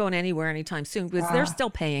 He's not going anywhere anytime soon because they're still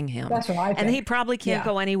paying him. That's what I think. And he probably can't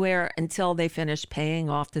go anywhere until they finish paying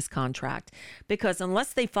off this contract. Because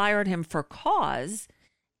unless they fired him for cause,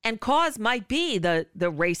 and cause might be the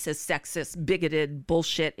racist, sexist, bigoted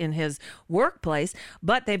bullshit in his workplace,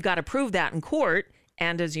 but they've got to prove that in court.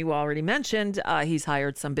 And as you already mentioned, he's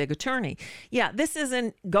hired some big attorney. Yeah, this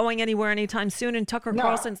isn't going anywhere anytime soon. And Tucker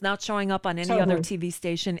Carlson's not showing up on any other TV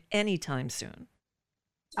station anytime soon.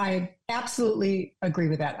 I absolutely agree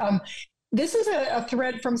with that. This is a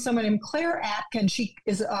thread from someone named Claire Atkin. She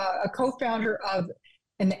is a co-founder of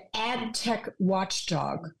an ad tech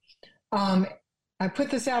watchdog. I put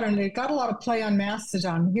this out and it got a lot of play on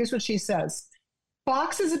Mastodon. Here's what she says.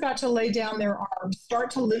 Fox is about to lay down their arms,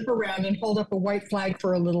 start to limp around, and hold up a white flag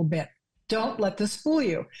for a little bit. Don't let this fool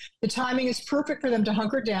you. The timing is perfect for them to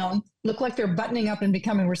hunker down, look like they're buttoning up and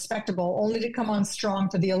becoming respectable, only to come on strong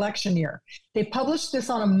for the election year. They published this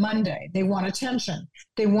on a Monday. They want attention.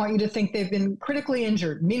 They want you to think they've been critically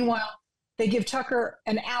injured. Meanwhile, they give Tucker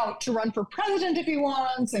an out to run for president if he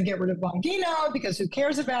wants and get rid of Bongino because who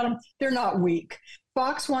cares about him? They're not weak.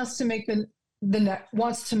 Fox wants to make the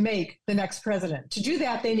next president. To do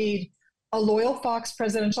that, they need a loyal Fox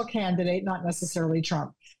presidential candidate, not necessarily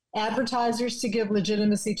Trump. Advertisers to give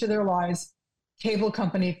legitimacy to their lies, cable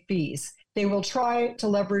company fees. They will try to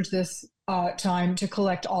leverage this time to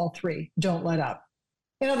collect all three. Don't let up.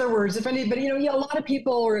 In other words, if anybody, a lot of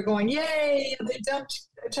people are going, yay, they dumped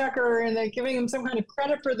Tucker and they're giving him some kind of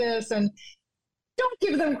credit for this. And don't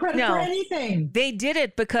give them credit for anything. They did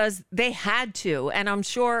it because they had to. And I'm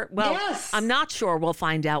sure, I'm not sure we'll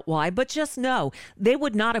find out why, but just know they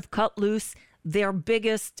would not have cut loose their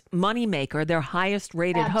biggest moneymaker, their highest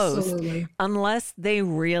rated host, unless they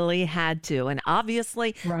really had to. And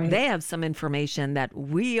obviously, they have some information that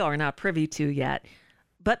we are not privy to yet,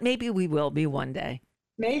 but maybe we will be one day.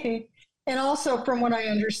 Maybe. And also, from what I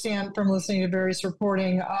understand from listening to various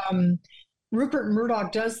reporting, Rupert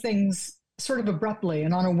Murdoch does things sort of abruptly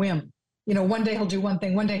and on a whim. One day he'll do one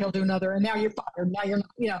thing, one day he'll do another, and now you're fired. Now you're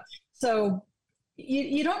not, So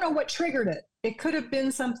you don't know what triggered it. It could have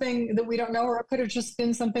been something that we don't know, or it could have just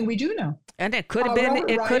been something we do know. And it could have been.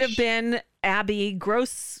 It could have been Abby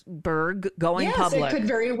Grossberg going public. Yes, it could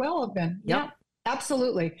very well have been. Yep. Yeah,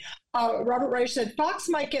 absolutely. Robert Reich said Fox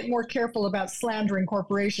might get more careful about slandering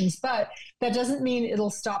corporations, but that doesn't mean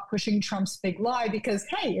it'll stop pushing Trump's big lie because,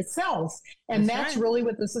 hey, it sells. And that's really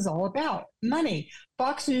what this is all about. Money.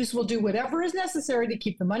 Fox News will do whatever is necessary to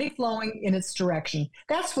keep the money flowing in its direction.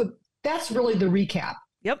 That's really the recap.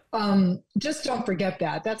 Yep. Just don't forget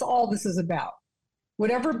that. That's all this is about.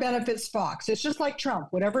 Whatever benefits Fox. It's just like Trump.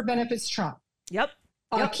 Whatever benefits Trump. Yep.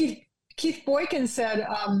 Keith Boykin said,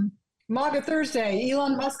 MAGA Thursday,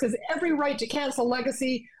 Elon Musk has every right to cancel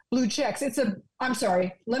legacy blue checks. I'm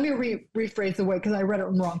sorry, let me rephrase the way because I read it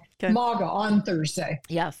wrong. Okay. MAGA on Thursday.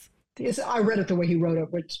 Yes. I read it the way he wrote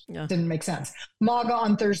it, which didn't make sense. MAGA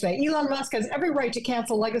on Thursday. Elon Musk has every right to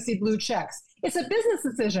cancel legacy blue checks. It's a business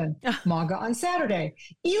decision. MAGA on Saturday.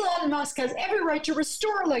 Elon Musk has every right to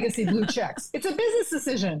restore legacy blue checks. It's a business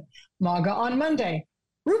decision. MAGA on Monday.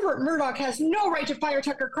 Rupert Murdoch has no right to fire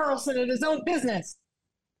Tucker Carlson at his own business.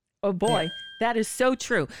 Oh boy, that is so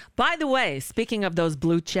true. By the way, speaking of those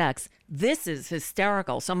blue checks, this is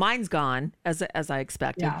hysterical. So mine's gone, as I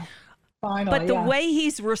expected. Yeah. Finally, but the way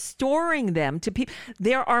he's restoring them to people,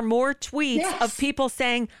 there are more tweets of people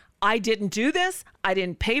saying, I didn't do this. I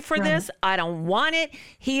didn't pay for this. I don't want it.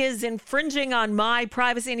 He is infringing on my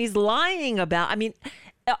privacy and he's lying about,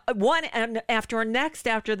 one and after the next.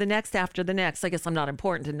 I guess I'm not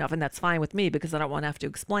important enough, and that's fine with me because I don't want to have to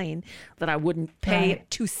explain that I wouldn't pay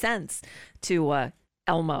 2 cents to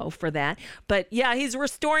Elmo for that. But yeah, he's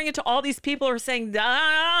restoring it to all these people who are saying,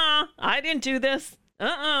 I didn't do this.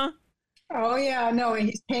 Oh, yeah, no,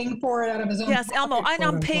 he's paying for it out of his own pocket. Yes, Elmo, and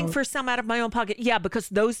I'm paying for some out of my own pocket. Yeah, because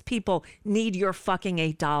those people need your fucking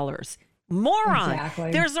 $8. Moron.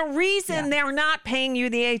 Exactly. There's a reason they're not paying you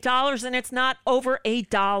the $8 and it's not over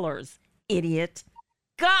 $8. Idiot.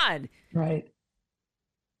 God. Right.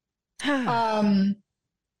 All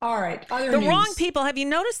right. Other news. Wrong people. Have you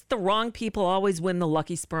noticed the wrong people always win the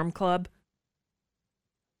Lucky Sperm Club?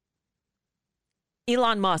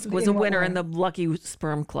 Elon Musk was a winner in the Lucky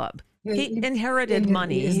Sperm Club. He inherited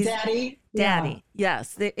money. His daddy? Daddy. Yeah.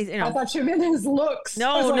 Yes. I thought you meant his looks.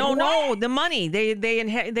 No. The money. They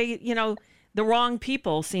inherit. The wrong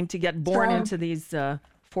people seem to get born into these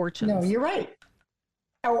fortunes. No, you're right.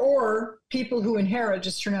 Or people who inherit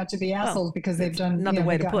just turn out to be assholes because they've done another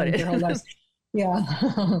way to put it. Their whole lives. Yeah.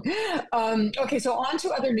 Okay. So on to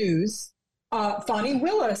other news. Fonnie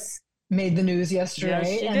Willis made the news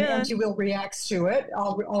yesterday, yes, and Empty Wheel reacts to it.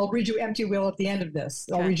 I'll read you Empty Wheel at the end of this.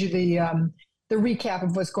 Okay. I'll read you the recap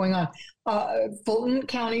of what's going on. Fulton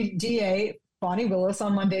County DA Fonnie Willis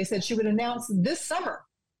on Monday said she would announce this summer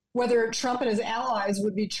whether Trump and his allies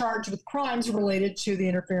would be charged with crimes related to the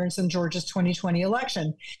interference in Georgia's 2020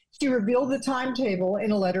 election. She revealed the timetable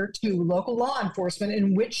in a letter to local law enforcement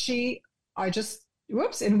in which she asked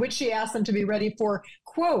them to be ready for,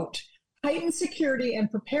 quote, heightened security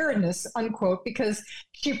and preparedness, unquote, because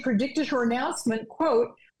she predicted her announcement, quote,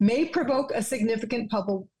 may provoke a significant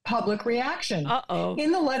public reaction. Uh-oh.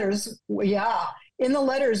 In the letters,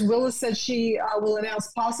 Willis said she will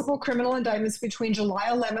announce possible criminal indictments between July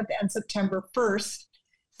 11th and September 1st,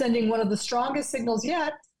 sending one of the strongest signals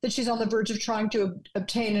yet that she's on the verge of trying to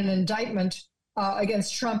obtain an indictment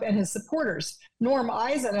against Trump and his supporters. Norm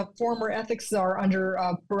Eisen, a former ethics czar under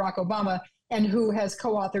Barack Obama, and who has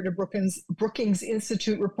co-authored a Brookings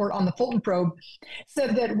Institute report on the Fulton probe,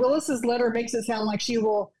 said that Willis's letter makes it sound like she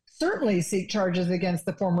will certainly seek charges against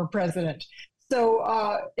the former president.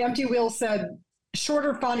 So Empty Wheel said,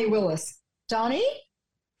 shorter Fonnie Willis, Donnie,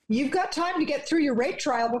 you've got time to get through your rape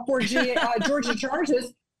trial before Georgia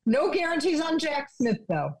charges. No guarantees on Jack Smith,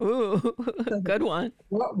 though. Ooh, good one.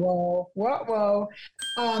 Whoa.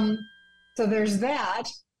 So there's that.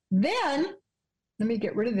 Then, let me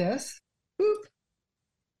get rid of this.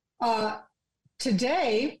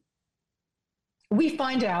 Today, we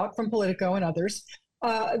find out from Politico and others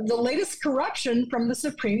the latest corruption from the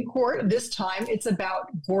Supreme Court. This time, it's about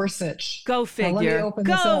Gorsuch. Go figure. Now, let me open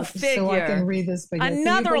this up so I can read this.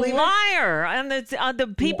 Another liar on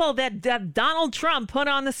the people that Donald Trump put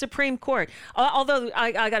on the Supreme Court. Although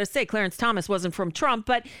I got to say, Clarence Thomas wasn't from Trump,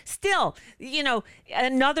 but still,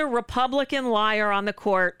 another Republican liar on the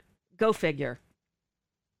court. Go figure.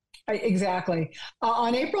 Exactly.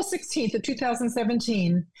 On April 16th of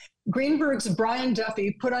 2017, Greenberg's Brian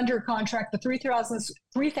Duffy put under contract the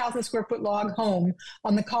 3,000 square foot log home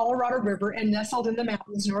on the Colorado River and nestled in the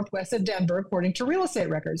mountains northwest of Denver, according to real estate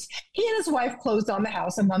records. He and his wife closed on the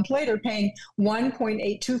house a month later, paying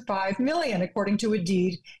 $1.825 million, according to a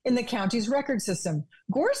deed in the county's record system.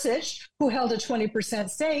 Gorsuch, who held a 20%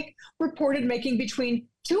 stake, reported making between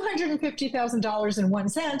 $250,000 in 1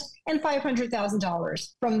 cent and $500,000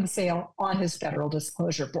 from the sale on his federal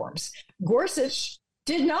disclosure forms. Gorsuch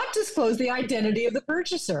did not disclose the identity of the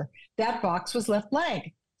purchaser. That box was left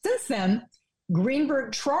blank. Since then,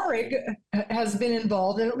 Greenberg Traurig has been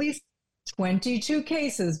involved in at least 22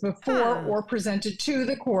 cases before or presented to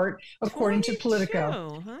the court, according to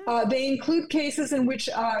Politico. They include cases in which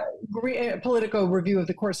Politico review of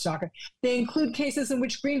the court's docket. They include cases in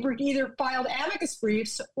which Greenberg either filed amicus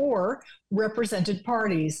briefs or represented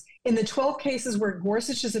parties. In the 12 cases where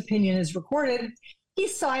Gorsuch's opinion is recorded, he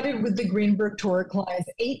sided with the Greenberg Traurig clients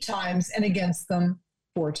 8 times and against them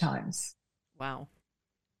 4 times. Wow.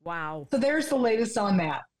 So there's the latest on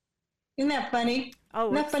that. Isn't that funny?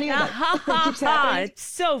 Oh, Isn't that funny? It's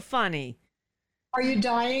so funny. Are you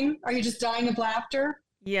dying? Are you just dying of laughter?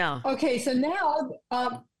 Yeah. Okay, so now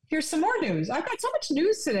here's some more news. I've got so much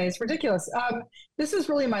news today; it's ridiculous. This is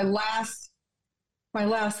really my last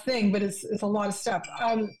thing, but it's a lot of stuff.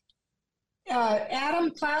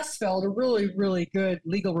 Adam Klasfeld, a really, really good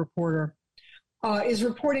legal reporter, is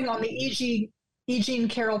reporting on the E. Jean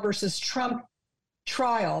Carroll versus Trump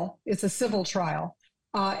trial. It's a civil trial.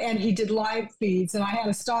 And he did live feeds, and I had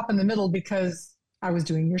to stop in the middle because I was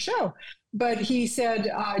doing your show. But he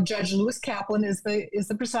said Judge Lewis Kaplan is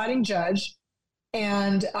the presiding judge,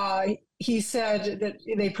 and he said that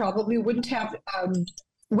they probably wouldn't have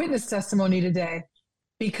witness testimony today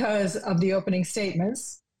because of the opening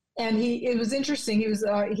statements. And it was interesting.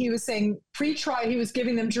 He was saying pre-trial. He was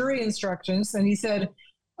giving them jury instructions, and he said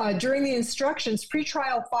during the instructions,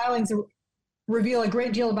 pre-trial filings reveal a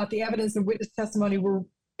great deal about the evidence and witness testimony we're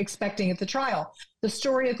expecting at the trial. The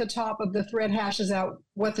story at the top of the thread hashes out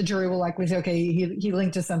what the jury will likely say. Okay, he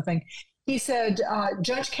linked to something. He said,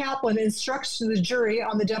 Judge Kaplan instructs the jury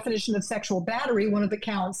on the definition of sexual battery, one of the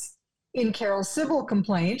counts in Carroll's civil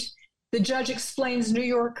complaint. The judge explains New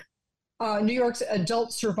York's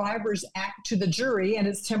Adult Survivors Act to the jury and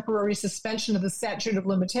its temporary suspension of the statute of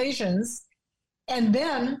limitations. And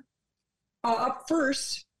then up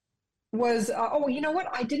first was, you know what?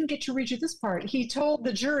 I didn't get to read you this part. He told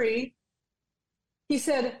the jury,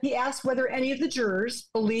 he asked whether any of the jurors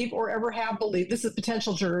believe or ever have believed, this is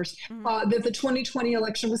potential jurors, that the 2020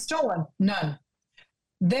 election was stolen. None.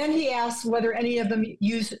 Then he asked whether any of them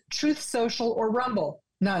used Truth Social or Rumble.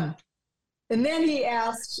 None. And then he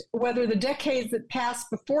asked whether the decades that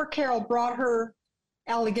passed before Carroll brought her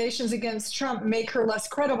allegations against Trump make her less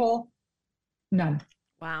credible. None.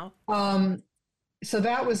 Wow. So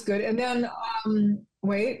that was good. And then,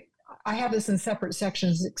 wait, I have this in separate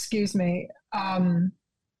sections. Excuse me. Hold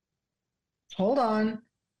on.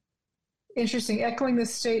 Interesting. Echoing the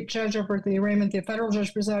state judge over the arraignment, the federal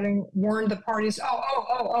judge presiding warned the parties.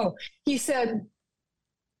 He said,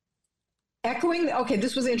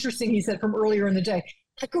 this was interesting, he said, from earlier in the day.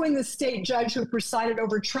 Echoing the state judge who presided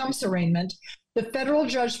over Trump's arraignment, the federal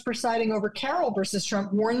judge presiding over Carroll versus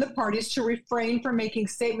Trump warned the parties to refrain from making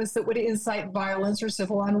statements that would incite violence or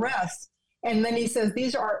civil unrest. And then he says,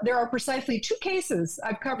 there are precisely 2 cases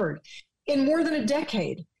I've covered in more than a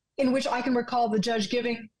decade in which I can recall the judge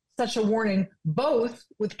giving such a warning, both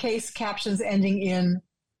with case captions ending in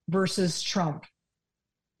versus Trump.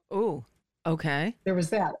 Ooh. Okay. There was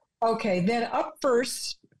that. Okay, then up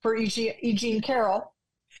first for E. Jean Carroll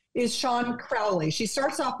is Sean Crowley. She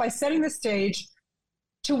starts off by setting the stage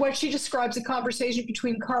to what she describes a conversation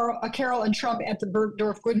between Carroll and Trump at the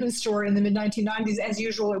Bergdorf Goodman store in the mid-1990s. As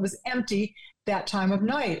usual, it was empty that time of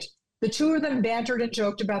night. The two of them bantered and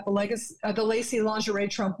joked about the lacy lingerie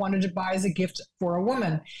Trump wanted to buy as a gift for a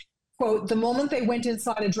woman. Quote, the moment they went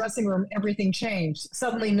inside a dressing room, everything changed.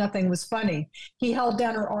 Suddenly, nothing was funny. He held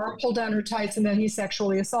down her arm, pulled down her tights, and then he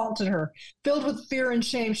sexually assaulted her. Filled with fear and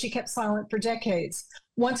shame, she kept silent for decades.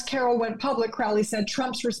 Once Carroll went public, Crowley said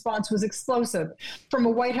Trump's response was explosive. From a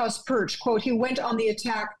White House perch, quote, he went on the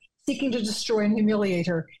attack, seeking to destroy and humiliate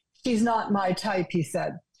her. She's not my type, he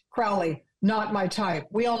said. Crowley, not my type.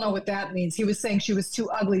 We all know what that means. He was saying she was too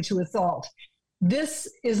ugly to assault. This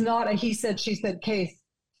is not a he said, she said case.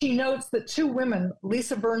 She notes that two women,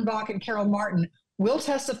 Lisa Birnbach and Carol Martin, will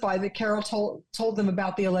testify that Carol told them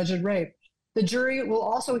about the alleged rape. The jury will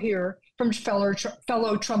also hear from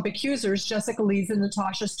fellow Trump accusers, Jessica Leeds and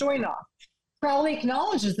Natasha Stoynoff. Crowley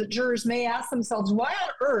acknowledges that jurors may ask themselves, why on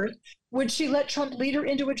earth would she let Trump lead her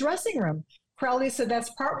into a dressing room? Crowley said that's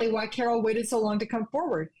partly why Carol waited so long to come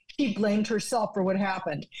forward. She blamed herself for what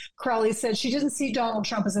happened. Crowley said she didn't see Donald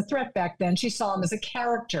Trump as a threat back then. She saw him as a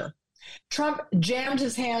character. Trump jammed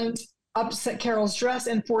his hand up Carol's dress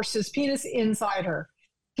and forced his penis inside her.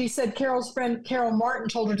 He said Carol's friend Carol Martin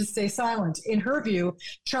told her to stay silent. In her view,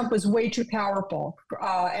 Trump was way too powerful,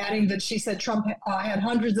 adding that she said Trump had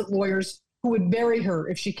hundreds of lawyers who would bury her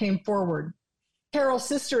if she came forward. Carol's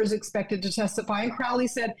sister is expected to testify, and Crowley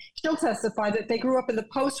said she'll testify that they grew up in the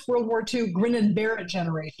post-World War II grin and bear it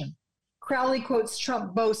generation. Crowley quotes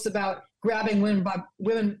Trump boasts about grabbing women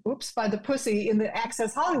by the pussy in the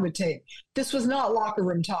Access Hollywood tape. This was not locker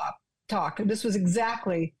room talk. This was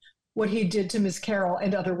exactly what he did to Miss Carroll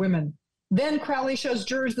and other women. Then Crowley shows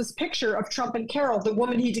jurors this picture of Trump and Carol, the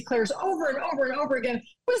woman he declares over and over and over again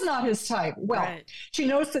was not his type. Well, She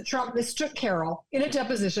notes that Trump mistook Carol in a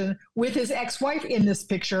deposition with his ex-wife in this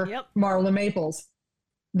picture, Marla Maples.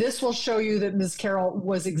 This will show you that Ms. Carroll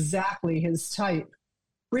was exactly his type.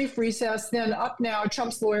 Brief recess, then up now,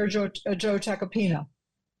 Trump's lawyer, Joe Tacopina.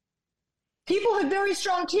 People have very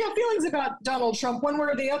strong feelings about Donald Trump, one way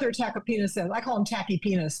or the other, Tacopina says. I call him Tacky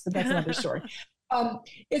Penis, but that's another story.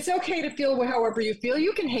 It's okay to feel however you feel.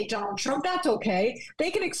 You can hate Donald Trump. That's okay.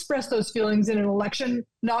 They can express those feelings in an election,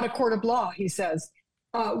 not a court of law, he says.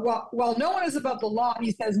 While no one is above the law,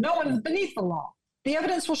 he says, no one is beneath the law. The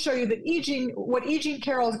evidence will show you that what E. Jean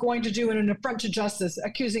Carroll is going to do in an affront to justice,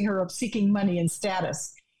 accusing her of seeking money and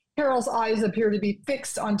status. Carroll's eyes appear to be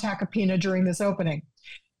fixed on Tacopina during this opening.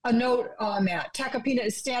 A note on that. Tacopina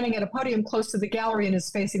is standing at a podium close to the gallery and is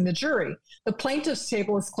facing the jury. The plaintiff's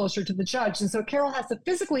table is closer to the judge, and so Carroll has to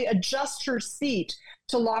physically adjust her seat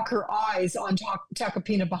to lock her eyes on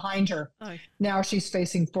Tacopina behind her. Now she's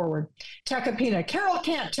facing forward. Tacopina, Carroll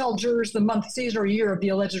can't tell jurors the month, season, or year of the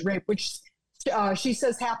alleged rape, which she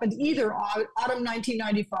says happened either autumn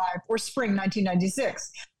 1995 or spring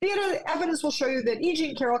 1996. The evidence will show you that E.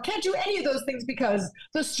 Jean Carroll can't do any of those things because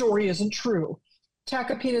the story isn't true.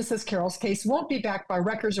 Tacopina says Carroll's case won't be backed by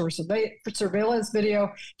records or surveillance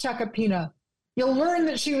video. Tacopina, you'll learn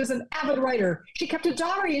that she was an avid writer. She kept a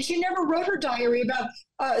diary, and she never wrote her diary about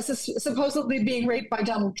supposedly being raped by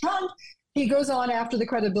Donald Trump. He goes on after the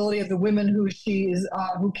credibility of the women who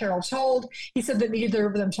Carroll told. He said that neither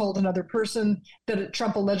of them told another person that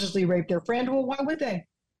Trump allegedly raped their friend. Well, why would they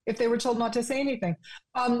if they were told not to say anything?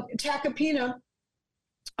 Tacopina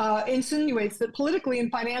insinuates that politically and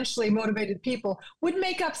financially motivated people would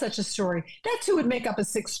make up such a story. That's who would make up a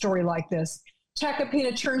sick story like this.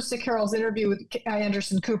 Tacopina turns to Carroll's interview with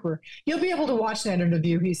Anderson Cooper. You'll be able to watch that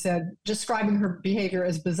interview, he said, describing her behavior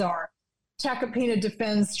as bizarre. Tacopina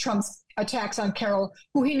defends Trump's attacks on Carroll,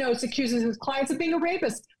 who he notes accuses his clients of being a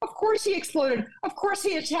rapist. Of course he exploded. Of course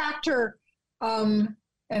he attacked her. And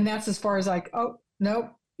that's as far as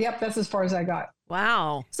that's as far as I got.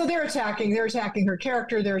 Wow. So they're attacking her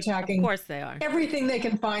character. They're attacking, of course they are, everything they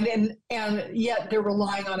can find. And yet they're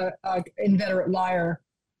relying on an inveterate liar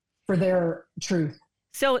for their truth.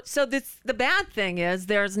 So the bad thing is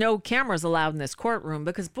there's no cameras allowed in this courtroom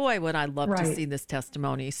because, boy, would I love to see this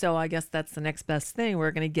testimony. So I guess that's the next best thing.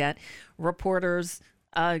 We're going to get reporters'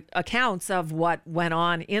 accounts of what went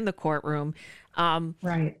on in the courtroom.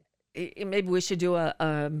 Maybe we should do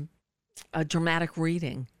a dramatic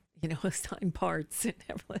reading, assigned parts and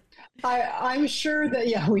everything. I'm sure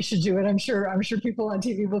that, we should do it. I'm sure people on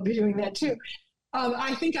TV will be doing that too.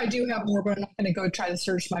 I think I do have more, but I'm not going to go try to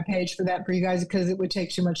search my page for that for you guys because it would take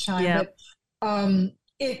too much time. Yep. But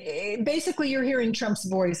basically, you're hearing Trump's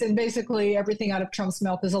voice, and basically everything out of Trump's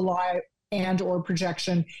mouth is a lie and or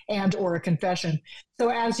projection and or a confession. So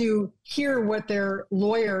as you hear what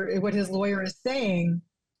his lawyer is saying,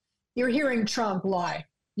 you're hearing Trump lie.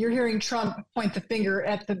 You're hearing Trump point the finger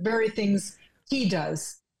at the very things he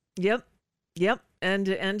does. Yep.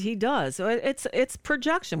 And he does. So it's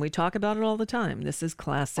projection. We talk about it all the time. This is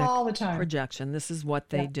classic all the time projection. This is what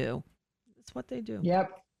they do. It's what they do.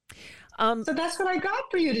 Yep. So that's what I got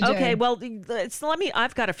for you today. Okay, well,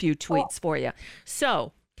 I've got a few tweets for you.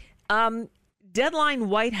 So, Deadline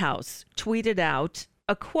White House tweeted out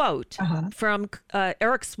a quote from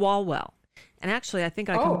Eric Swalwell. And actually, I think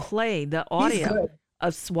I can play the audio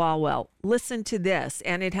of Swalwell. Listen to this,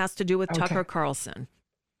 and it has to do with Tucker Carlson.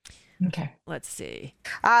 Okay. Let's see.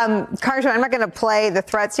 Congressman, I'm not going to play the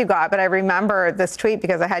threats you got, but I remember this tweet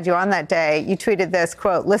because I had you on that day. You tweeted this,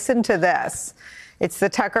 quote, "Listen to this. It's the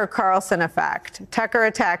Tucker Carlson effect. Tucker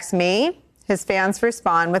attacks me. His fans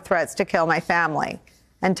respond with threats to kill my family.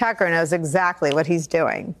 And Tucker knows exactly what he's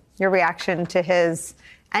doing." Your reaction to his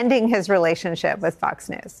ending his relationship with Fox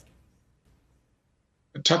News?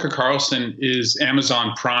 Tucker Carlson is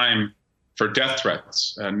Amazon Prime for death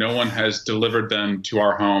threats. No one has delivered them to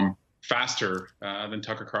our home faster than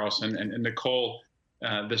Tucker Carlson. And Nicole,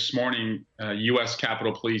 this morning, U.S.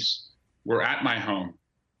 Capitol Police were at my home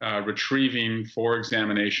retrieving for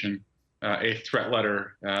examination a threat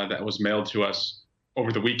letter that was mailed to us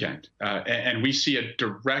over the weekend. And we see a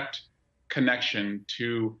direct connection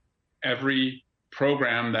to every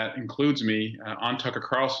program that includes me on Tucker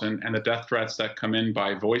Carlson and the death threats that come in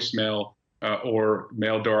by voicemail or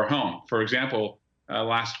mailed to our home. For example,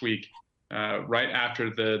 last week, right after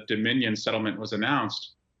the Dominion settlement was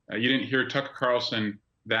announced, you didn't hear Tucker Carlson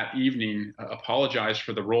that evening apologize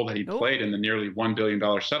for the role that he played in the nearly $1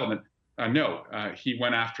 billion settlement. No, he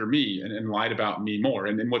went after me and lied about me more.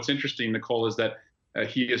 And what's interesting, Nicole, is that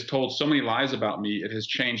he has told so many lies about me, it has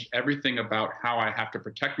changed everything about how I have to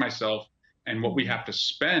protect myself and what we have to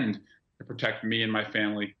spend to protect me and my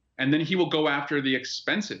family. And then he will go after the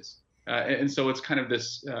expenses. And so it's kind of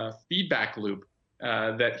this feedback loop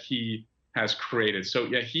that he has created. So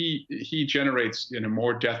yeah, he generates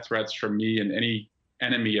more death threats from me and any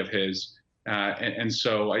enemy of his. And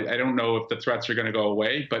so I don't know if the threats are going to go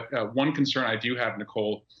away. But one concern I do have,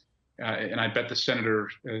 Nicole, and I bet the senator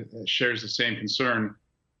shares the same concern.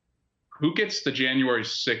 Who gets the January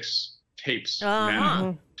 6th tapes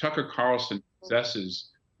now? Tucker Carlson possesses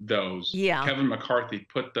those. Yeah. Kevin McCarthy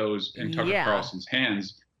put those in Tucker Carlson's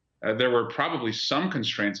hands. There were probably some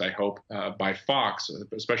constraints, I hope, by Fox,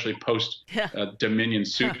 especially post Dominion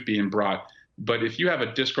suit being brought. But if you have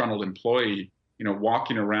a disgruntled employee,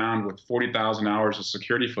 walking around with 40,000 hours of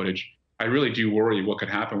security footage, I really do worry what could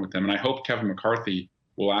happen with them. And I hope Kevin McCarthy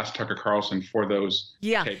will ask Tucker Carlson for those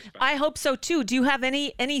tapes back. I hope so too. Do you have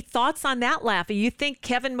any thoughts on that, Laffy? You think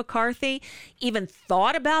Kevin McCarthy even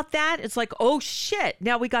thought about that? It's like, oh shit,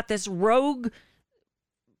 now we got this rogue,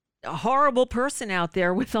 horrible person out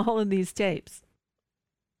there with all of these tapes.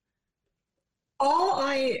 All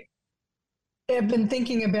I have been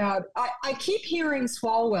thinking about, I keep hearing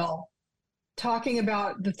Swalwell talking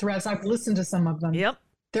about the threats. I've listened to some of them. Yep.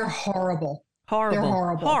 They're horrible. Horrible. They're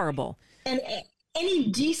horrible. Horrible. And any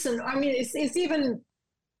decent,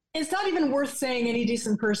 it's not even worth saying any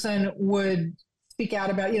decent person would speak out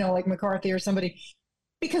about, like McCarthy or somebody,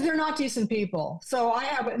 because they're not decent people. So I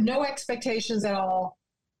have no expectations at all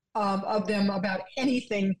of them about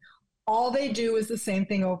anything. All they do is the same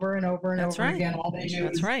thing over and over and over again. All they do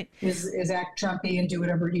is act Trumpy and do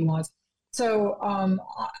whatever he wants. So,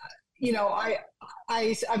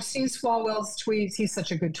 I've seen Swalwell's tweets. He's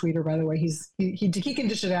such a good tweeter, by the way. He can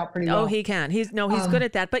dish it out pretty well. Oh, he can. He's good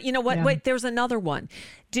at that. But you know what? Yeah. Wait, there's another one.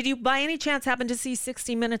 Did you by any chance happen to see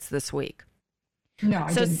 60 Minutes this week? No,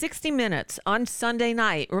 I didn't. 60 Minutes on Sunday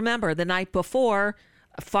night. Remember, the night before,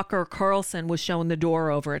 fucker Carlson was shown the door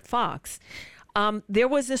over at Fox. There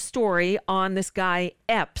was a story on this guy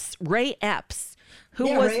Epps, Ray Epps, who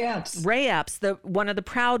was Ray Epps, one of the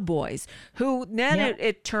Proud Boys, who then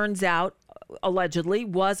it turns out allegedly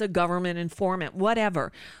was a government informant,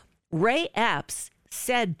 whatever. Ray Epps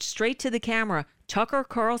said straight to the camera, Tucker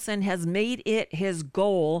Carlson has made it his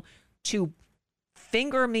goal to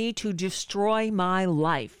finger me, to destroy my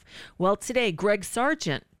life. Well, today, Greg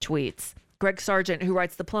Sargent tweets. Greg Sargent, who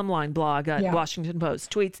writes the Plumline blog at Washington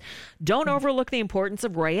Post, tweets, "Don't overlook the importance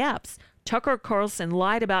of Ray Epps. Tucker Carlson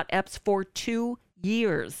lied about Epps for 2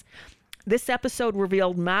 years. This episode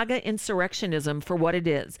revealed MAGA insurrectionism for what it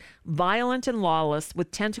is, violent and lawless,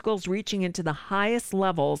 with tentacles reaching into the highest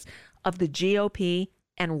levels of the GOP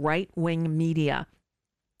and right-wing media."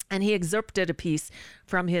 And he excerpted a piece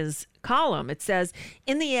from his column. It says,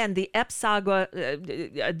 in the end, the Epps saga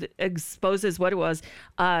exposes what it was,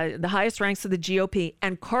 the highest ranks of the GOP,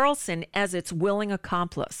 and Carlson as its willing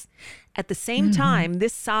accomplice. At the same time,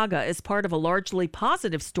 this saga is part of a largely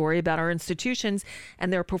positive story about our institutions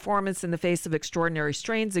and their performance in the face of extraordinary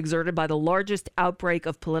strains exerted by the largest outbreak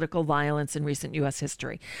of political violence in recent U.S.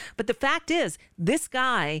 history. But the fact is, this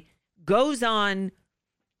guy goes on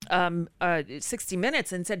 60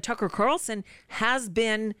 Minutes and said Tucker Carlson has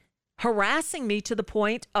been harassing me to the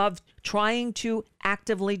point of trying to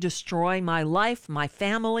actively destroy my life, my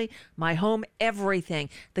family, my home, everything.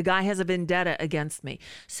 The guy has a vendetta against me.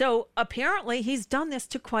 So apparently he's done this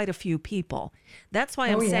to quite a few people. That's why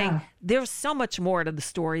I'm saying there's so much more to the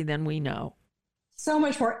story than we know. So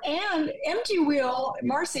much more. And Empty Wheel,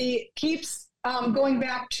 Marcy, keeps going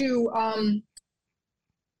back to...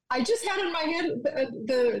 I just had in my head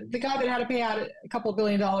the guy that had to pay out a couple $1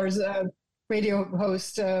 billion, radio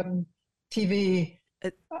host, TV,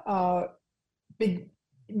 big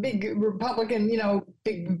Republican,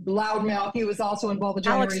 big loudmouth. He was also involved with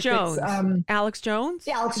Alex Jones. Alex Jones?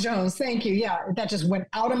 Yeah, Alex Jones. Thank you. Yeah, that just went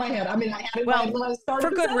out of my head. I mean, I had it when I started.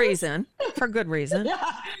 For good reason. For good reason.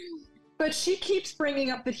 Yeah. But she keeps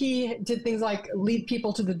bringing up that he did things like lead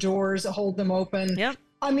people to the doors, hold them open. Yep.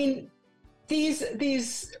 I mean,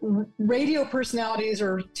 these radio personalities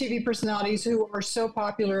or TV personalities who are so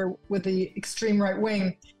popular with the extreme right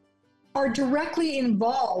wing are directly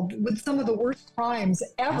involved with some of the worst crimes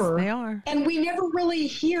ever. Yes, they are. And we never really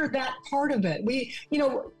hear that part of it.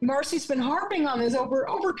 Marcy's been harping on this over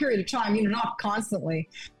a period of time, not constantly,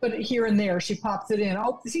 but here and there she pops it in.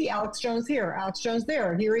 Oh, see, Alex Jones here, Alex Jones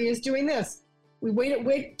there. Here he is doing this. We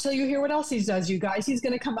wait till you hear what else he does, you guys. He's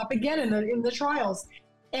going to come up again in the trials.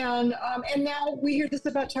 And now we hear this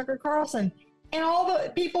about Tucker Carlson and all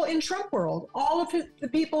the people in Trump world, all of the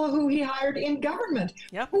people who he hired in government.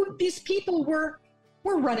 Yep. Who these people were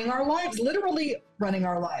running our lives, literally running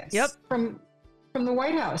our lives. Yep. From the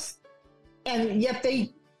White House, and yet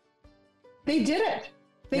they did it.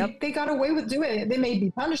 They got away with doing it. They may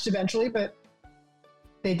be punished eventually, but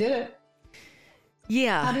they did it.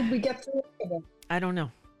 Yeah. How did we get through it? I don't know.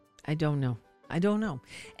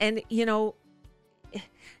 And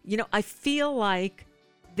I feel like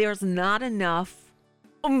there's not enough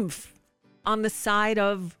oomph on the side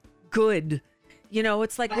of good.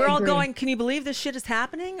 It's like we're all going, can you believe this shit is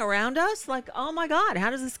happening around us? Like, oh my God, how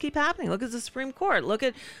does this keep happening? Look at the Supreme Court. Look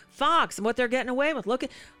at Fox and what they're getting away with.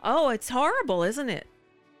 It's horrible, isn't it?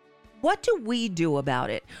 What do we do about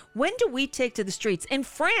it? When do we take to the streets? In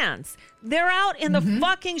France, they're out in the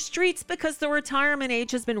fucking streets because the retirement age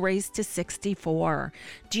has been raised to 64.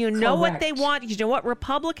 Do you know what they want? You know what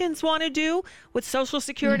Republicans want to do with Social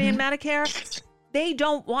Security and Medicare? They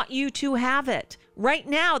don't want you to have it. Right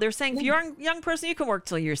now, they're saying if you're a young person, you can work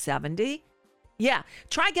till you're 70. Yeah.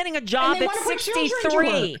 Try getting a job at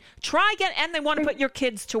 63. And they want to put your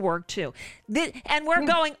kids to work too. And we're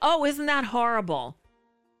going, oh, isn't that horrible?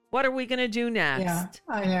 What are we going to do next?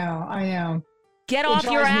 Yeah, I know. Get off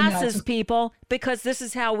your asses, people, because this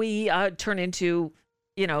is how we turn into,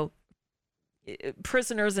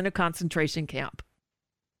 prisoners in a concentration camp.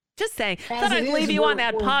 Just saying. Thought I'd leave you on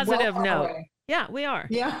that positive note. Yeah, we are.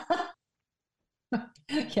 Yeah.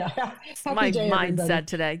 Yeah. That's my mindset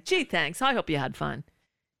today. Gee, thanks. I hope you had fun.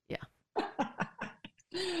 Yeah.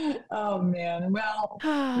 Oh, man. Well,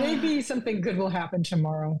 maybe something good will happen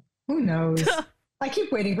tomorrow. Who knows? I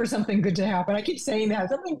keep waiting for something good to happen. I keep saying that.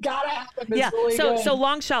 Something gotta happen. Really so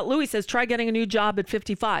Long Shot Louis says, try getting a new job at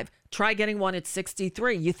 55. Try getting one at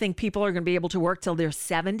 63. You think people are going to be able to work till they're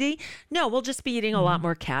 70? No, we'll just be eating a lot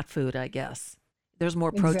more cat food, I guess. There's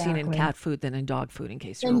more protein in cat food than in dog food, in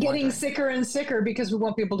case you're wondering. And getting sicker and sicker because we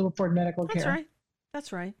won't be able to afford medical care.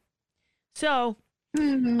 That's right. So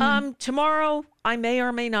tomorrow, I may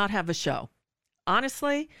or may not have a show.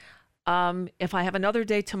 Honestly, if I have another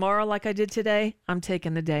day tomorrow like I did today, I'm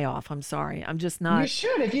taking the day off. I'm sorry. I'm just not. You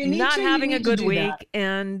should. If you need not to, having you a need good to do week.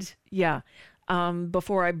 that. And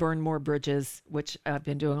before I burn more bridges, which I've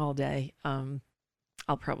been doing all day,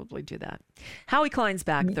 I'll probably do that. Howie Klein's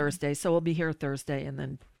back Thursday, so we'll be here Thursday, and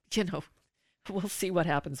then we'll see what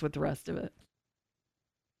happens with the rest of it.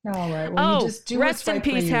 All right. Well, you just do rest in what's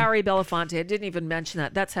right peace, for you. Harry Belafonte. I didn't even mention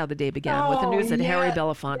that. That's how the day began with the news that Harry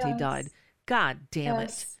Belafonte died. God damn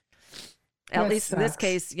it. At least in this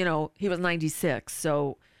case, he was 96.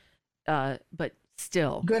 So, but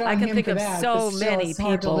still, Good on I can him think for of that, so but still, many it's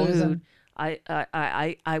hard to people lose who him.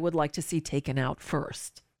 I would like to see taken out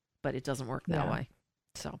first, but it doesn't work that Yeah. way.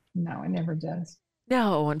 So No, it never does.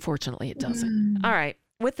 no, unfortunately, it doesn't. All right.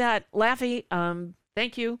 With that, Laffy,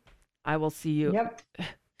 thank you. I will see you. Yep.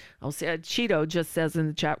 I'll say Cheeto just says in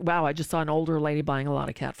the chat, wow, I just saw an older lady buying a lot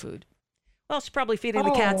of cat food. Well, she's probably feeding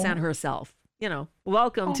the cats and herself. You know,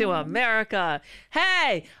 welcome to America.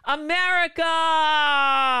 Hey, America!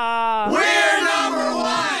 We're number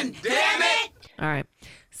one, damn it! All right.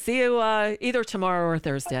 See you either tomorrow or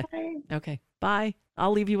Thursday. Bye. Okay. Bye.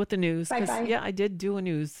 I'll leave you with the news. 'Cause, Bye-bye. yeah, I did do a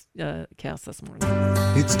news cast this morning.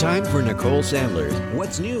 It's time for Nicole Sandler's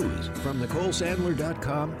What's News from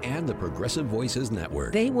NicoleSandler.com and the Progressive Voices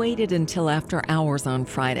Network. They waited until after hours on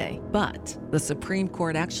Friday, but the Supreme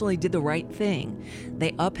Court actually did the right thing.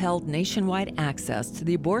 They upheld nationwide access to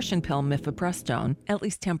the abortion pill mifepristone, at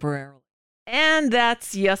least temporarily. And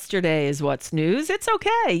that's yesterday's What's News. It's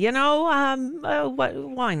okay, you know.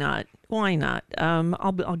 Why not? Why not?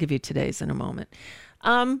 I'll give you today's in a moment.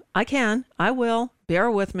 I will.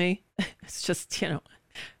 Bear with me. It's just, you know,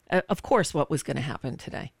 of course, what was going to happen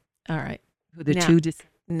today. All right.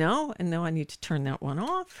 No, I need to turn that one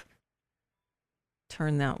off.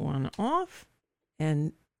 Turn that one off.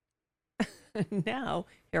 And now,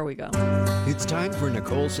 here we go. It's time for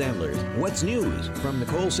Nicole Sandler's What's News from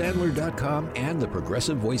NicoleSandler.com and the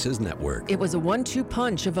Progressive Voices Network. It was a 1-2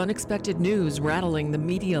 punch of unexpected news rattling the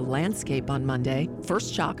media landscape on Monday.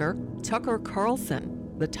 First shocker, Tucker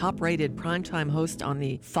Carlson, the top-rated primetime host on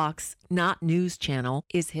the Fox Not News channel,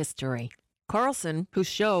 is history. Carlson, whose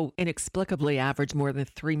show inexplicably averaged more than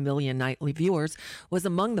 3 million nightly viewers, was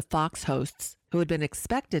among the Fox hosts who had been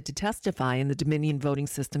expected to testify in the Dominion Voting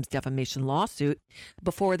Systems defamation lawsuit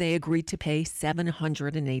before they agreed to pay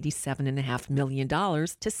 $787.5 million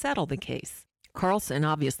to settle the case. Carlson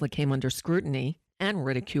obviously came under scrutiny and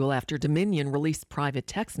ridicule after Dominion released private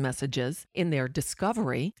text messages in their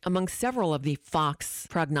discovery among several of the Fox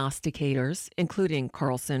prognosticators, including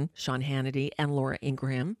Carlson, Sean Hannity, and Laura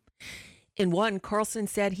Ingraham. In one, Carlson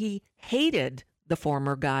said he hated the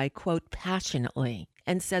former guy, quote, passionately,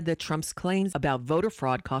 and said that Trump's claims about voter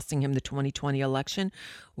fraud costing him the 2020 election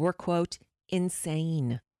were, quote,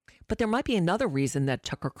 insane. But there might be another reason that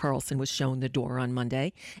Tucker Carlson was shown the door on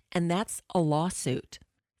Monday, and that's a lawsuit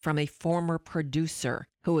from a former producer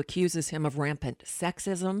who accuses him of rampant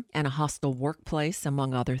sexism and a hostile workplace,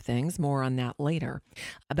 among other things. More on that later.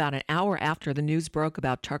 About an hour after the news broke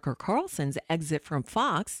about Tucker Carlson's exit from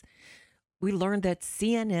Fox, we learned that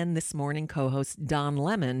CNN This Morning co-host Don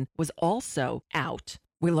Lemon was also out.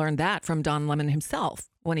 We learned that from Don Lemon himself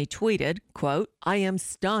when he tweeted, quote, I am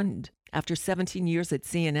stunned. After 17 years at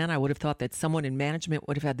CNN, I would have thought that someone in management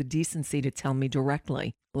would have had the decency to tell me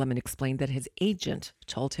directly. Lemon explained that his agent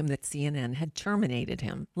told him that CNN had terminated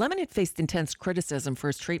him. Lemon had faced intense criticism for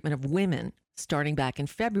his treatment of women, starting back in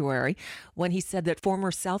February, when he said that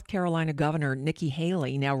former South Carolina Governor Nikki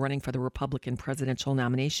Haley, now running for the Republican presidential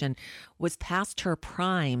nomination, was past her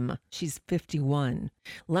prime. She's 51.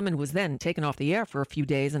 Lemon was then taken off the air for a few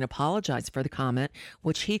days and apologized for the comment,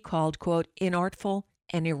 which he called, quote, inartful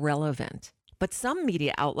and irrelevant. But some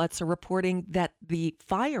media outlets are reporting that the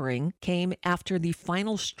firing came after the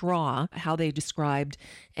final straw, how they described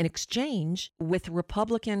an exchange with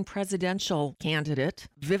Republican presidential candidate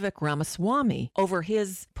Vivek Ramaswamy over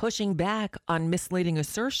his pushing back on misleading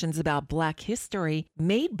assertions about Black history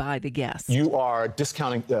made by the guest. You are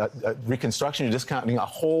discounting Reconstruction. You're discounting a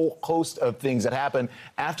whole host of things that happened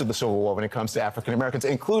after the Civil War when it comes to African Americans,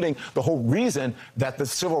 including the whole reason that the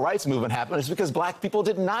Civil Rights Movement happened is because Black people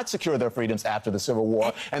did not secure their freedoms after the Civil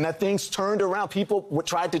War, and that things turned around. People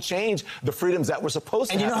tried to change the freedoms that were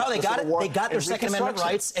supposed to happen. And you know how they got it? They got their Second Amendment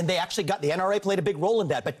rights, and they actually got, the NRA played a big role in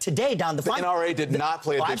that. But today, down the NRA did not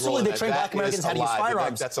play a big role in that. Absolutely, they trained Black Americans how to use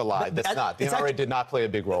firearms. That's a lie. That's not. The NRA did not play a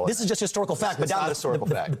big role in that. This is just historical fact. It's not historical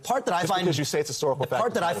fact. The part that I find, because you say it's historical fact. The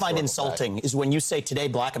part that I find insulting is when you say today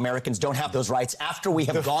Black Americans don't have those rights after we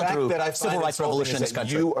have gone through civil rights revolution in this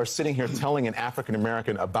country. You are sitting here telling an African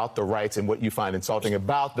American about the rights and what you find insulting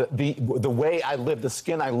about the way I live, the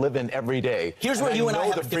skin I live in every day. Here's where you and I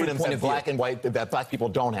have a different point of view. Black and white that Black people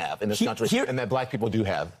don't have in this country, and that Black people do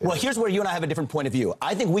have. Well, here's where you and I have a different point of view.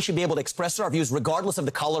 I think we should be able to express our views regardless of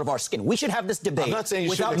the color of our skin. We should have this debate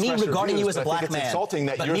without me regarding you as a Black man,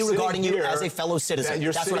 but me regarding you as a fellow citizen.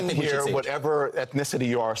 You're sitting here, whatever ethnicity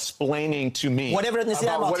you are, explaining to me whatever ethnicity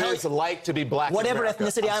I am, what it's like to be Black. Whatever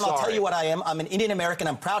ethnicity I am, I'll tell you what I am. I'm an Indian American.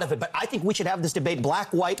 I'm proud of it. But I think we should have this debate.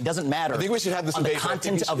 Black, white doesn't matter. I think we should have this debate. The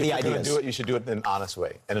content of the ideas. You should do it in an honest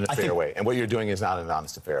way and in a fair way. And what you're doing is not an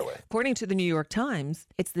honest and fair way. According to the New York Times,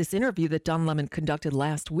 it's this interview that Don Lemon conducted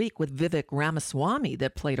last week with Vivek Ramaswamy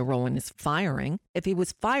that played a role in his firing. If he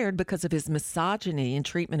was fired because of his misogyny and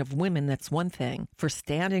treatment of women, that's one thing. For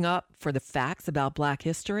standing up for the facts about Black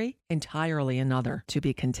history, entirely another, to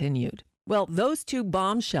be continued. Well, those two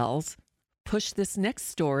bombshells push this next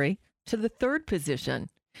story to the third position.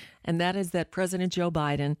 And that is that President Joe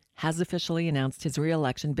Biden has officially announced his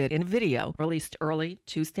re-election bid in a video released early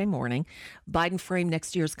Tuesday morning. Biden framed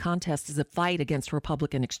next year's contest as a fight against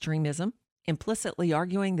Republican extremism, implicitly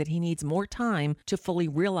arguing that he needs more time to fully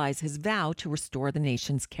realize his vow to restore the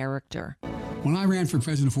nation's character. When I ran for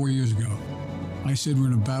president 4 years ago, I said we're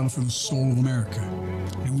in a battle for the soul of America,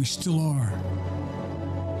 and we still are.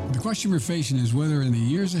 The question we're facing is whether in the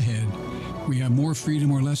years ahead we have more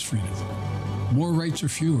freedom or less freedom, more rights or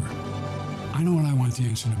fewer. I know what I want the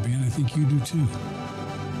answer to be, and I think you do too.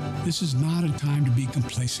 This is not a time to be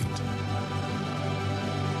complacent.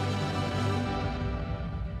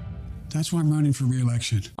 That's why I'm running for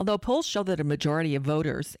re-election. Although polls show that a majority of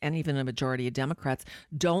voters and even a majority of Democrats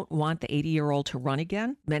don't want the 80-year-old to run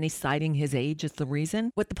again, many citing his age as the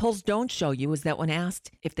reason, what the polls don't show you is that when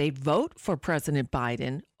asked if they'd vote for President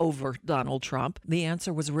Biden over Donald Trump, the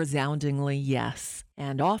answer was resoundingly yes.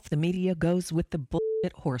 And off the media goes with the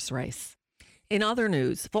bullshit horse race. In other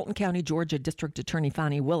news, Fulton County, Georgia District Attorney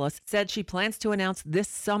Fani Willis said she plans to announce this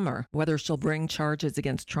summer whether she'll bring charges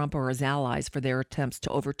against Trump or his allies for their attempts to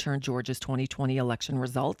overturn Georgia's 2020 election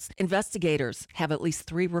results. Investigators have at least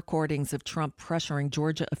 3 recordings of Trump pressuring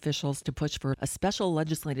Georgia officials to push for a special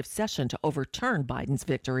legislative session to overturn Biden's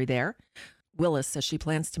victory there. Willis says she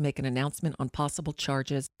plans to make an announcement on possible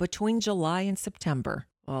charges between July and September.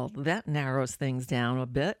 Well, that narrows things down a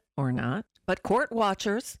bit, or not. But court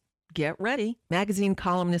watchers, get ready. Magazine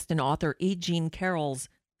columnist and author E. Jean Carroll's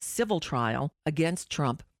civil trial against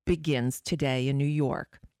Trump begins today in New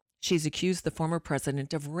York. She's accused the former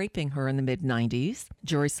president of raping her in the mid-90s.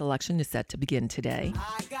 Jury selection is set to begin today.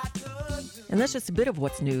 And that's just a bit of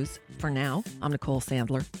what's news for now. I'm Nicole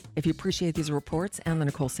Sandler. If you appreciate these reports and the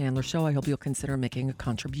Nicole Sandler Show, I hope you'll consider making a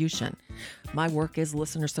contribution. My work is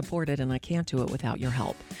listener-supported, and I can't do it without your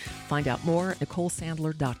help. Find out more at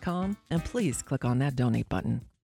NicoleSandler.com, and please click on that donate button.